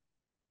mean,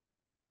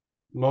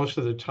 most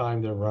of the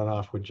time their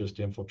runoff would just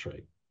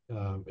infiltrate.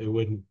 It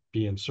wouldn't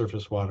be in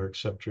surface water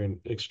except during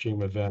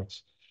extreme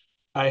events.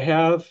 I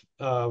have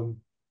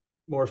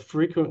more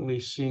frequently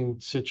seen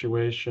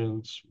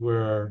situations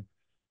where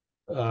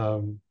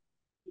um,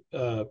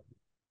 uh,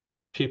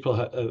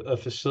 a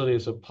facility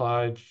has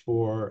applied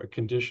for a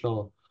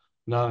conditional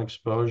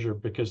non-exposure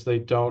because they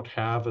don't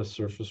have a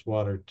surface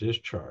water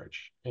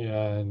discharge.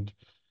 And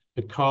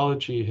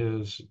ecology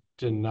has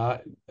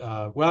denied,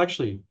 well,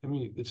 actually, I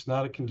mean, it's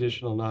not a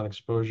conditional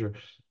non-exposure.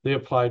 They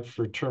applied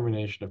for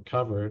termination of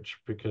coverage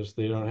because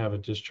they don't have a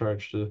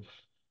discharge to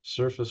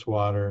surface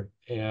water.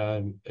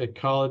 And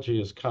ecology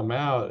has come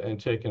out and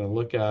taken a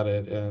look at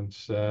it and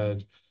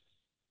said,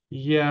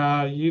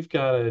 yeah, you've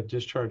got a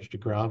discharge to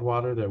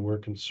groundwater that we're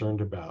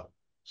concerned about.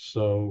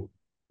 So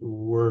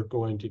we're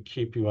going to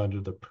keep you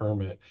under the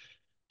permit.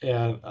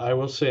 And I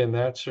will say in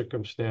that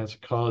circumstance,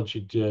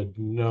 ecology did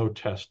no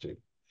testing.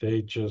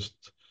 They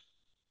just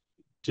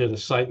did a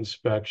site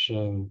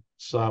inspection,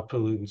 saw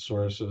pollutant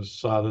sources,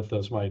 saw that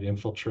those might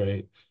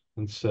infiltrate,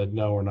 and said,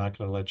 no, we're not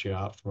going to let you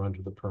out from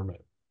under the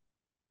permit.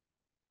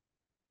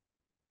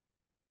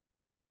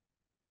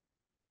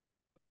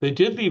 They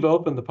did leave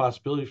open the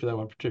possibility for that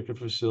one particular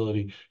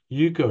facility.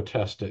 You go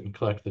test it and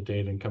collect the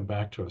data and come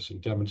back to us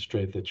and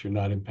demonstrate that you're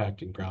not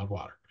impacting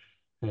groundwater,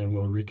 and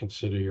we'll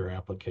reconsider your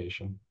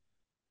application.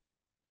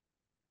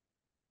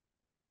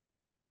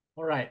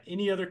 All right.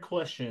 Any other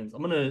questions?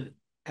 I'm going to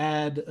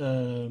add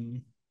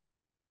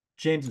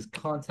James's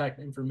contact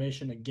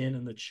information again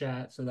in the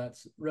chat so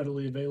that's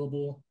readily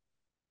available.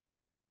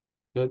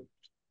 Good.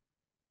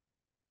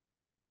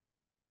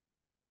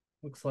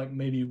 Looks like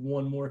maybe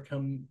one more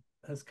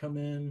has come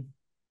in.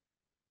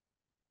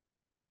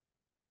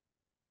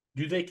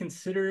 Do they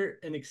consider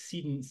an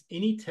exceedance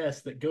any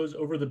test that goes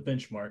over the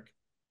benchmark?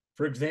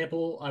 For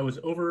example, I was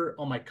over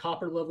on my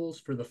copper levels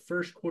for the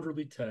first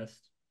quarterly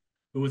test,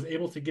 but was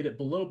able to get it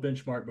below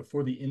benchmark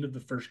before the end of the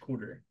first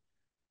quarter.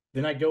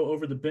 Then I go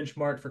over the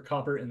benchmark for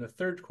copper in the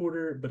third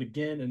quarter, but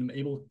again, am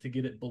able to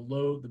get it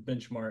below the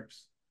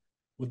benchmarks.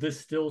 Would this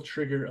still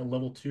trigger a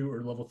level 2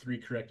 or level 3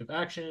 corrective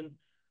action?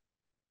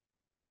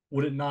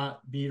 Would it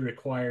not be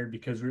required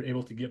because we're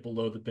able to get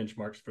below the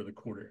benchmarks for the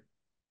quarter?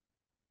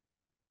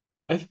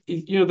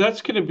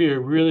 That's going to be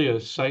really a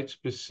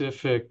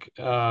site-specific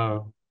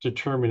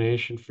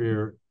determination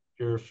for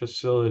your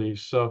facility.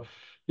 So,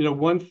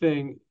 one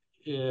thing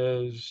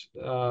is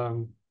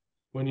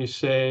when you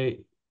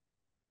say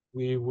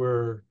we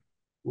were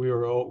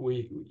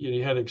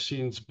you had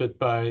exceedance, but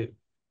by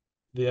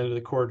the end of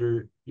the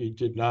quarter you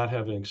did not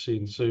have an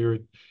exceedance. So you're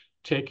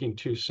taking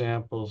two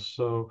samples.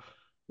 So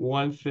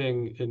one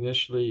thing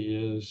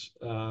initially is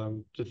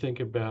to think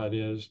about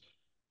is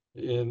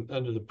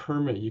under the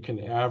permit, you can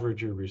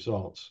average your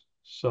results.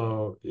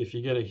 So if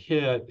you get a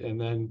hit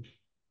and then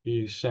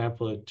you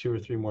sample it 2 or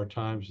 3 more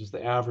times is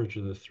the average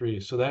of the three.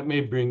 So that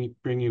may bring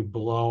you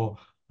below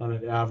on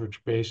an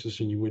average basis,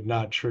 and you would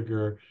not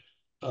trigger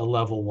a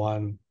level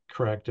 1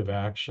 corrective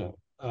action.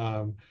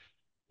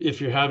 If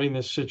you're having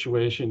this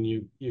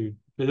situation,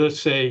 let's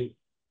say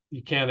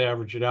you can't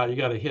average it out, you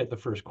got to hit the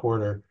first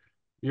quarter.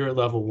 You're at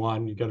level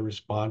 1, you got to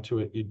respond to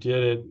it. You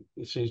did it.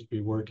 It seems to be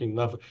working.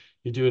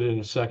 You do it in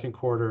the second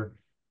quarter.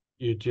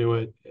 You do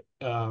it.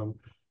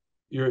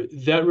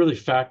 That really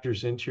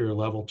factors into your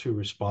level 2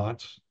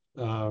 response,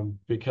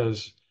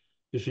 because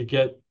if you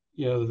get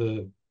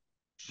the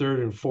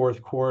third and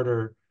fourth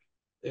quarter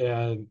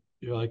and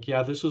you're like,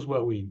 yeah, this is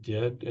what we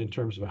did in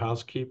terms of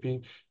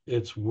housekeeping,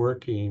 it's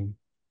working.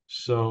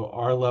 So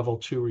our level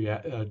 2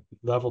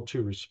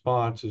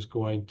 response is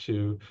going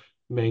to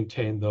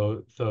maintain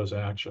those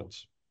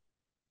actions.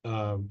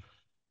 However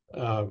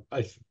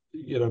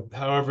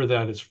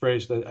that is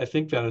phrased, I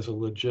think that is a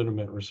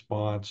legitimate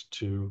response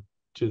to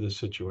the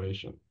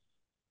situation.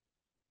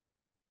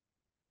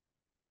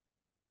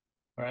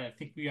 All right, I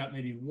think we got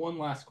maybe one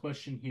last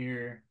question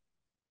here.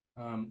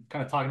 Kind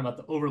of talking about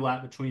the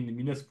overlap between the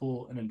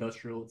municipal and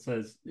industrial. It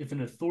says, if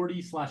an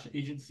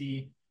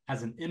authority/agency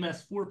has an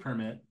MS4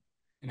 permit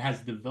and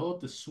has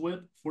developed a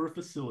SWIP for a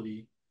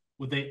facility,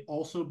 would they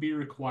also be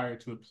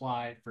required to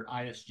apply for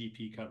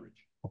ISGP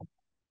coverage?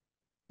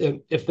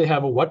 And if they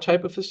have a what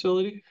type of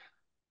facility?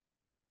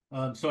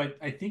 So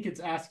I think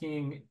it's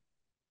asking,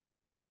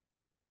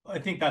 I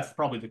think that's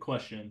probably the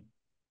question.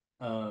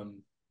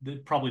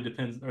 That probably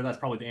depends, or that's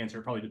probably the answer.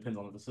 It probably depends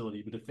on the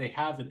facility. But if they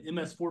have an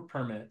MS4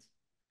 permit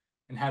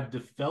and have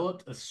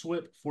developed a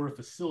SWIP for a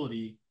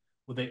facility,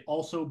 would they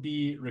also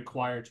be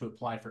required to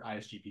apply for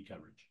ISGP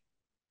coverage?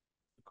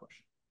 Good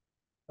question.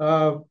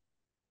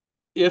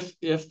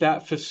 If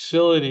that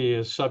facility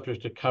is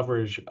subject to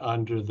coverage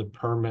under the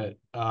permit,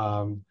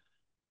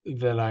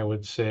 then I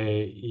would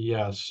say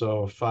yes.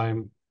 So if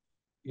I'm,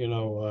 if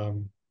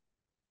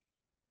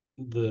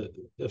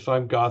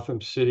I'm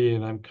Gotham City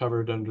and I'm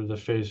covered under the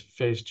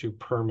phase 2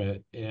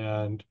 permit,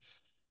 and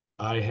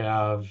I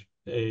have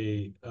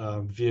a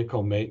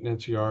vehicle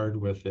maintenance yard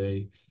with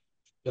a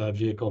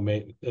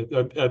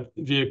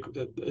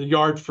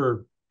yard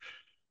for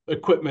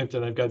equipment,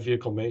 and I've got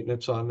vehicle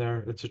maintenance on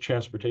there. It's a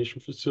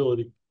transportation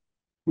facility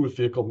with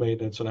vehicle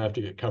maintenance, and I have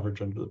to get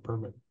coverage under the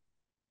permit.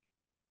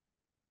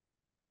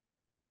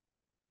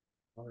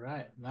 All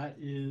right, that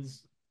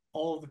is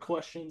all of the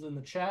questions in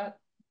the chat.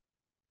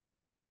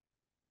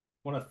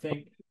 I want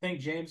to thank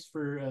James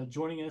for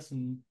joining us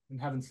and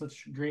having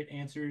such great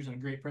answers and a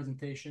great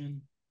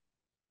presentation.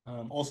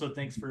 Also,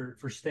 thanks for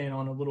staying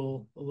on a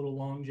little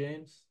long,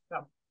 James.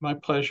 Yeah, my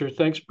pleasure.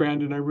 Thanks,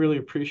 Brandon. I really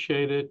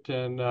appreciate it.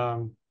 And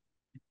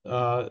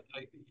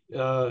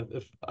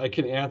if I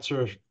can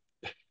answer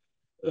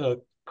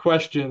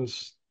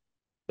questions,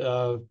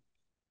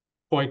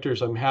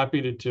 pointers, I'm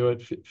happy to do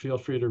it. Feel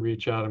free to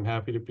reach out. I'm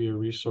happy to be a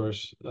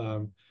resource.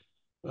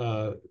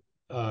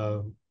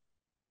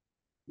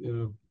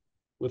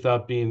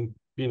 Without being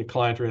a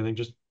client or anything,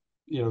 just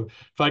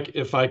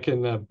if I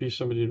can be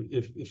somebody,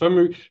 if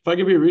I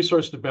can be a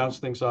resource to bounce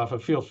things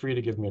off, feel free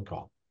to give me a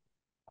call.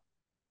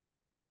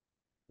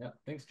 Yeah,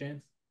 thanks,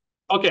 James.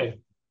 Okay,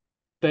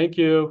 thank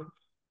you.